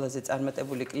ერთ-ერთი ყველაზე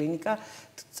წარმატებული კლინიკა.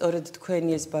 სწორედ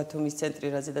თქვენი ეს ბათუმის ცენტრი,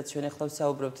 რაზედაც ჩვენ ახლა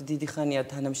ვსაუბრობთ, დიდი ხანია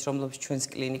თანამშრომლობს ჩვენს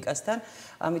კლინიკასთან.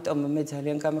 ამიტომ მე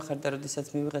ძალიან გამეხარდა, როდესაც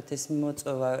მივიღეთ ეს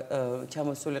მოწვევა,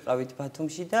 ჩამოსულიყავით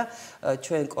ბათუმში და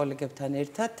ჩვენ კოლეგებთან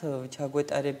ერთად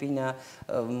ჩაგვეტარებინა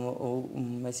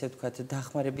ესე ვთქვათ,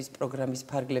 დახმარების პროგრამის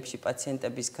ფარგლებში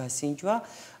პაციენტების გასინჯვა.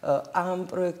 ამ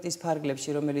პროექტის ფარგლებში,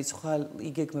 რომელიც ხვალ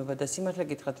იგეგმება და სიმართლე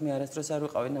გითხრათ, მე არასდროს არ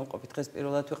ვიყავი ნამყოფი, დღეს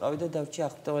პირველად ვიყავი და დავრჩი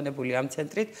აღფრთოვანებული ამ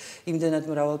ცენტრით. იმდენად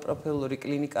მრავალპროფილური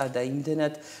კლინიკაა და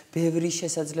იმდენად ბევრი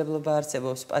შესაძლებლობა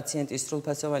არსებობს პაციენტის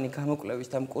სრულფასოვანი გამოკვლევის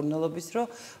და მკურნალობის,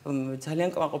 რომ ძალიან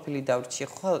კმაყოფილი დავრჩი.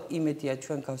 ხვალ იმედია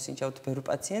ჩვენ გავსინჯავთ ბევრ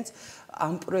პაციენტს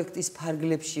ამ პროექტის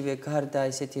ფარგლებშივე გარდა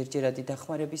ესეთი ერთჯერადი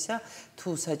დახმარებისა, თუ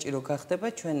საჭირო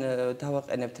გახდება, ჩვენ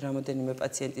დავაყენებთ რამოდენიმე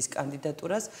პაციენტის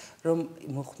კანდიდატურას, რომ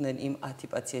მოხვდნენ იმ 10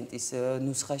 პაციენტის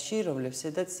ნუსხაში,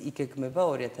 რომლებსაც იგეგმება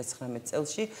 2019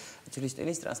 წელს ძვლის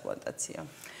ტვინის ტრანსპლანტაცია.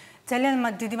 ძალიან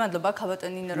დიდი მადლობა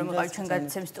ქალბატონ ნინო, რომ იყავით ჩვენ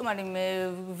გადაცემის სტუმარი. მე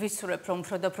ვისურვებ, რომ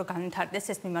უფრო და უფრო განვითარდეს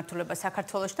ეს მიმართულება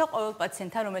საქართველოში და ყოველ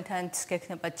პაციენტთან, რომელთანაც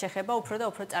გექნებათ შეხება, უფრო და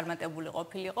უფრო წარმატებული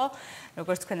ყოფილიყო.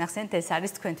 როგორც თქვენ ახსენეთ, ეს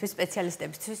არის თქვენთვის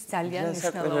სპეციალისტებისთვის ძალიან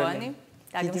მნიშვნელოვანი.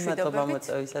 დიდი მადლობა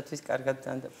მოწვევისათვის, კარგად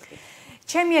დანდაფრით.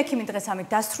 ჩემი ექიმი დღეს ამით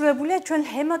დასრულებულია. ჩვენ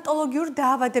ჰემატოლოგიურ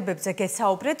დაავადებებზე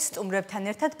გესაუბრეთ სტუმრებთან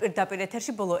ერთად პირდაპირ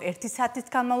ეთერში ბოლო 1 საათის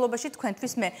განმავლობაში.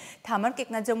 თქვენთვის მე თამარ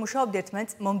კიკნაძე ვმუშაობდი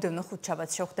ერთმანეთს მომდევნო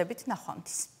ხუთშაბათს შევხვდებით.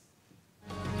 ნახვამდის.